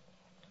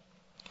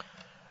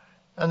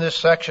 In this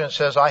section it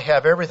says, I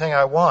have everything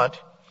I want,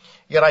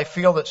 yet I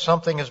feel that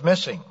something is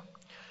missing.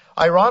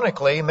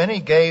 Ironically,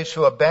 many gays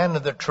who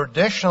abandon the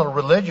traditional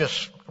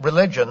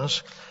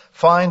religions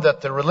find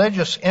that the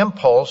religious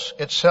impulse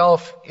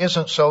itself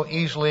isn't so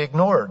easily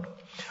ignored.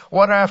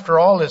 What, after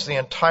all, is the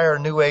entire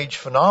New Age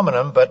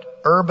phenomenon but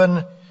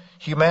urban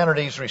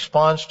humanity's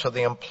response to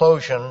the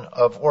implosion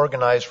of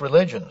organized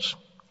religions?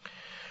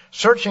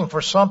 Searching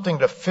for something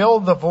to fill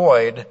the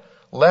void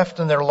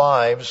left in their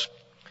lives,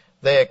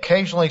 they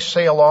occasionally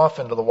sail off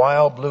into the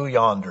wild blue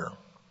yonder.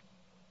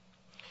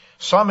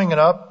 Summing it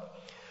up,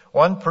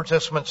 one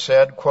participant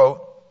said,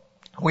 quote,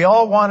 we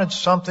all wanted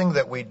something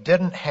that we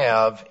didn't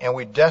have, and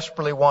we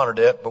desperately wanted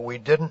it, but we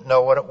didn't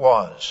know what it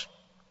was.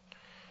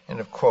 End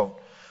of quote.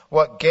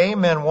 What gay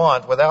men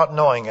want, without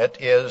knowing it,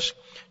 is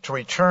to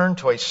return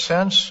to a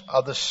sense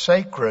of the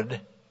sacred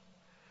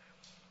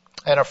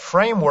and a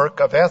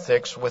framework of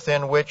ethics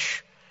within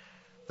which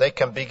they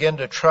can begin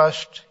to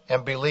trust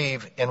and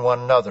believe in one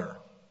another.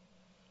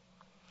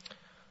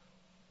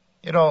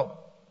 You know,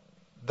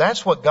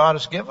 that's what God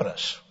has given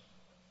us.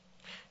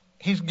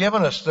 He's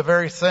given us the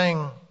very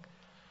thing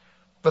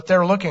that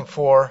they're looking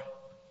for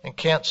and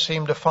can't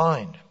seem to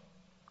find.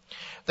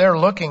 They're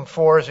looking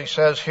for, as he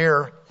says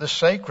here, the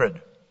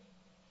sacred.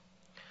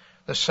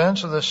 The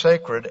sense of the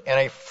sacred and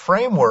a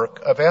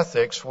framework of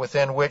ethics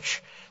within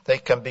which they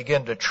can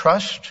begin to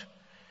trust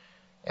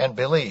and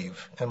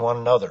believe in one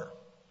another.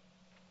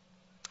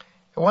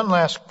 One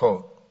last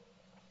quote.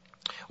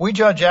 We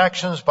judge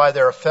actions by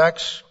their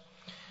effects,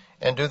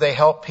 and do they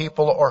help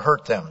people or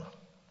hurt them?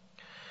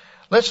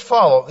 Let's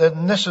follow,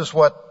 and this is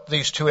what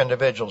these two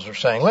individuals are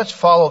saying. Let's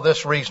follow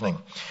this reasoning.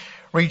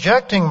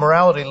 Rejecting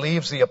morality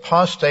leaves the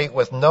apostate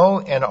with no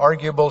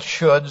inarguable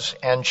shoulds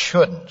and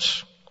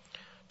shouldn'ts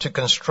to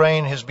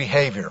constrain his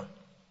behavior,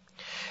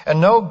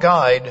 and no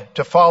guide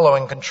to follow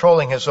in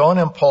controlling his own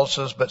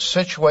impulses, but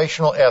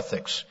situational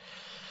ethics.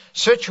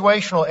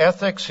 Situational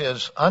ethics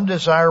is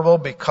undesirable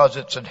because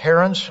its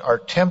adherents are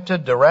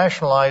tempted to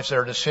rationalize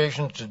their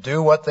decisions to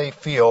do what they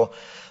feel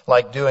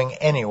like doing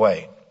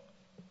anyway.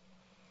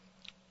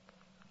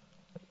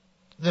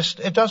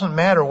 It doesn't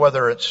matter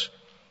whether it's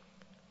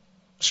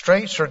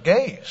straights or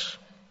gays.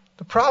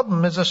 The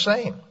problem is the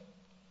same.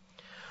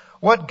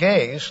 What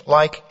gays,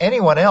 like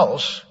anyone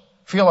else,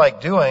 feel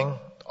like doing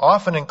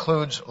often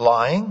includes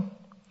lying,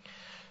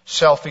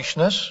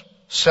 selfishness,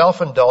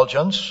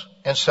 self-indulgence,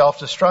 and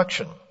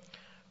self-destruction,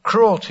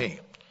 cruelty,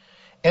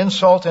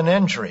 insult and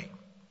injury,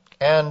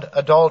 and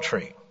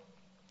adultery.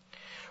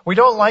 We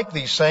don't like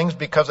these things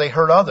because they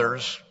hurt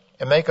others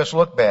and make us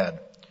look bad.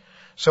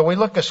 So we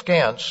look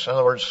askance, in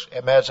other words,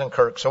 Mads and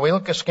Kirk, so we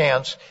look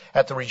askance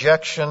at the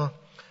rejection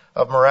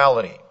of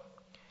morality.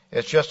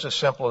 It's just as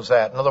simple as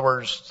that. In other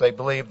words, they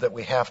believe that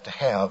we have to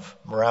have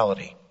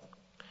morality.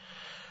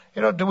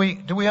 Do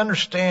we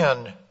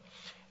understand?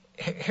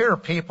 Here are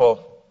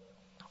people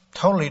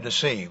totally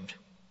deceived,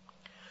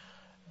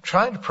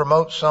 trying to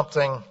promote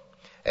something,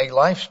 a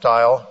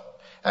lifestyle,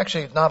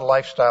 actually not a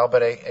lifestyle,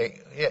 but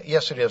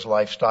yes, it is a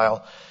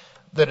lifestyle,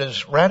 that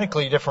is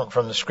radically different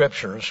from the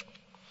Scriptures,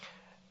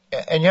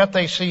 and yet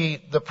they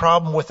see the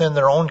problem within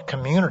their own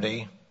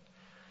community,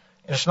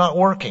 and it's not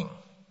working.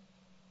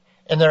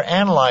 And they're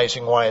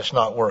analyzing why it's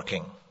not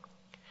working.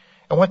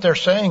 And what they're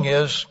saying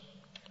is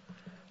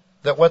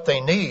that what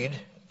they need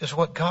is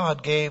what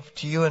God gave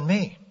to you and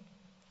me.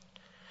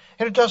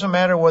 And it doesn't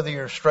matter whether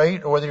you're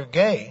straight or whether you're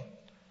gay.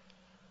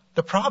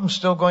 The problem's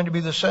still going to be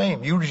the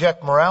same. You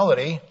reject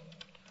morality,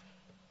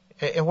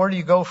 and where do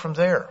you go from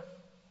there?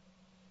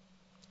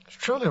 It's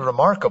truly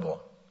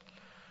remarkable.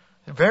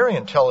 They're very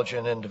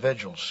intelligent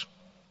individuals.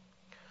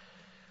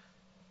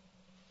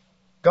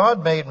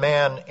 God made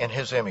man in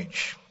His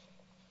image.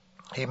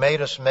 He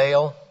made us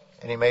male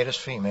and He made us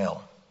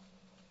female.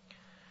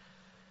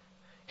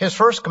 His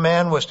first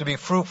command was to be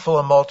fruitful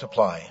and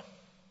multiply.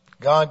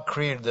 God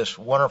created this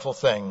wonderful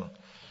thing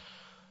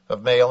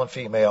of male and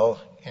female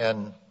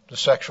and the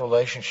sexual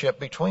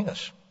relationship between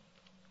us.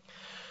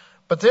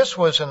 But this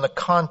was in the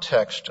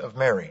context of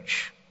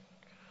marriage.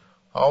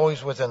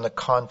 Always within the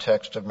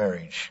context of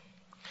marriage.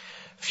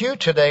 Few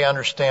today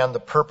understand the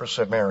purpose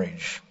of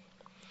marriage.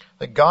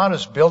 That God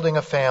is building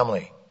a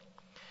family.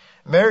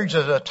 Marriage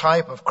is a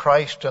type of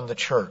Christ and the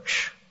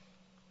church.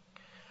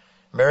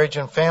 Marriage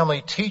and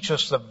family teach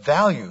us the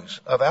values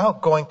of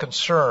outgoing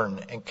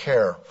concern and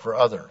care for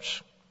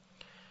others.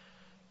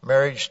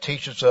 Marriage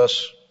teaches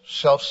us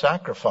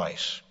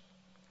self-sacrifice.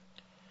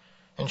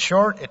 In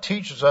short, it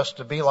teaches us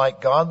to be like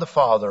God the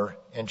Father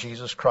and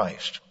Jesus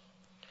Christ.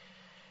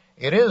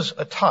 It is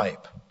a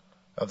type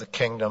of the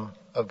kingdom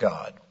of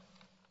God.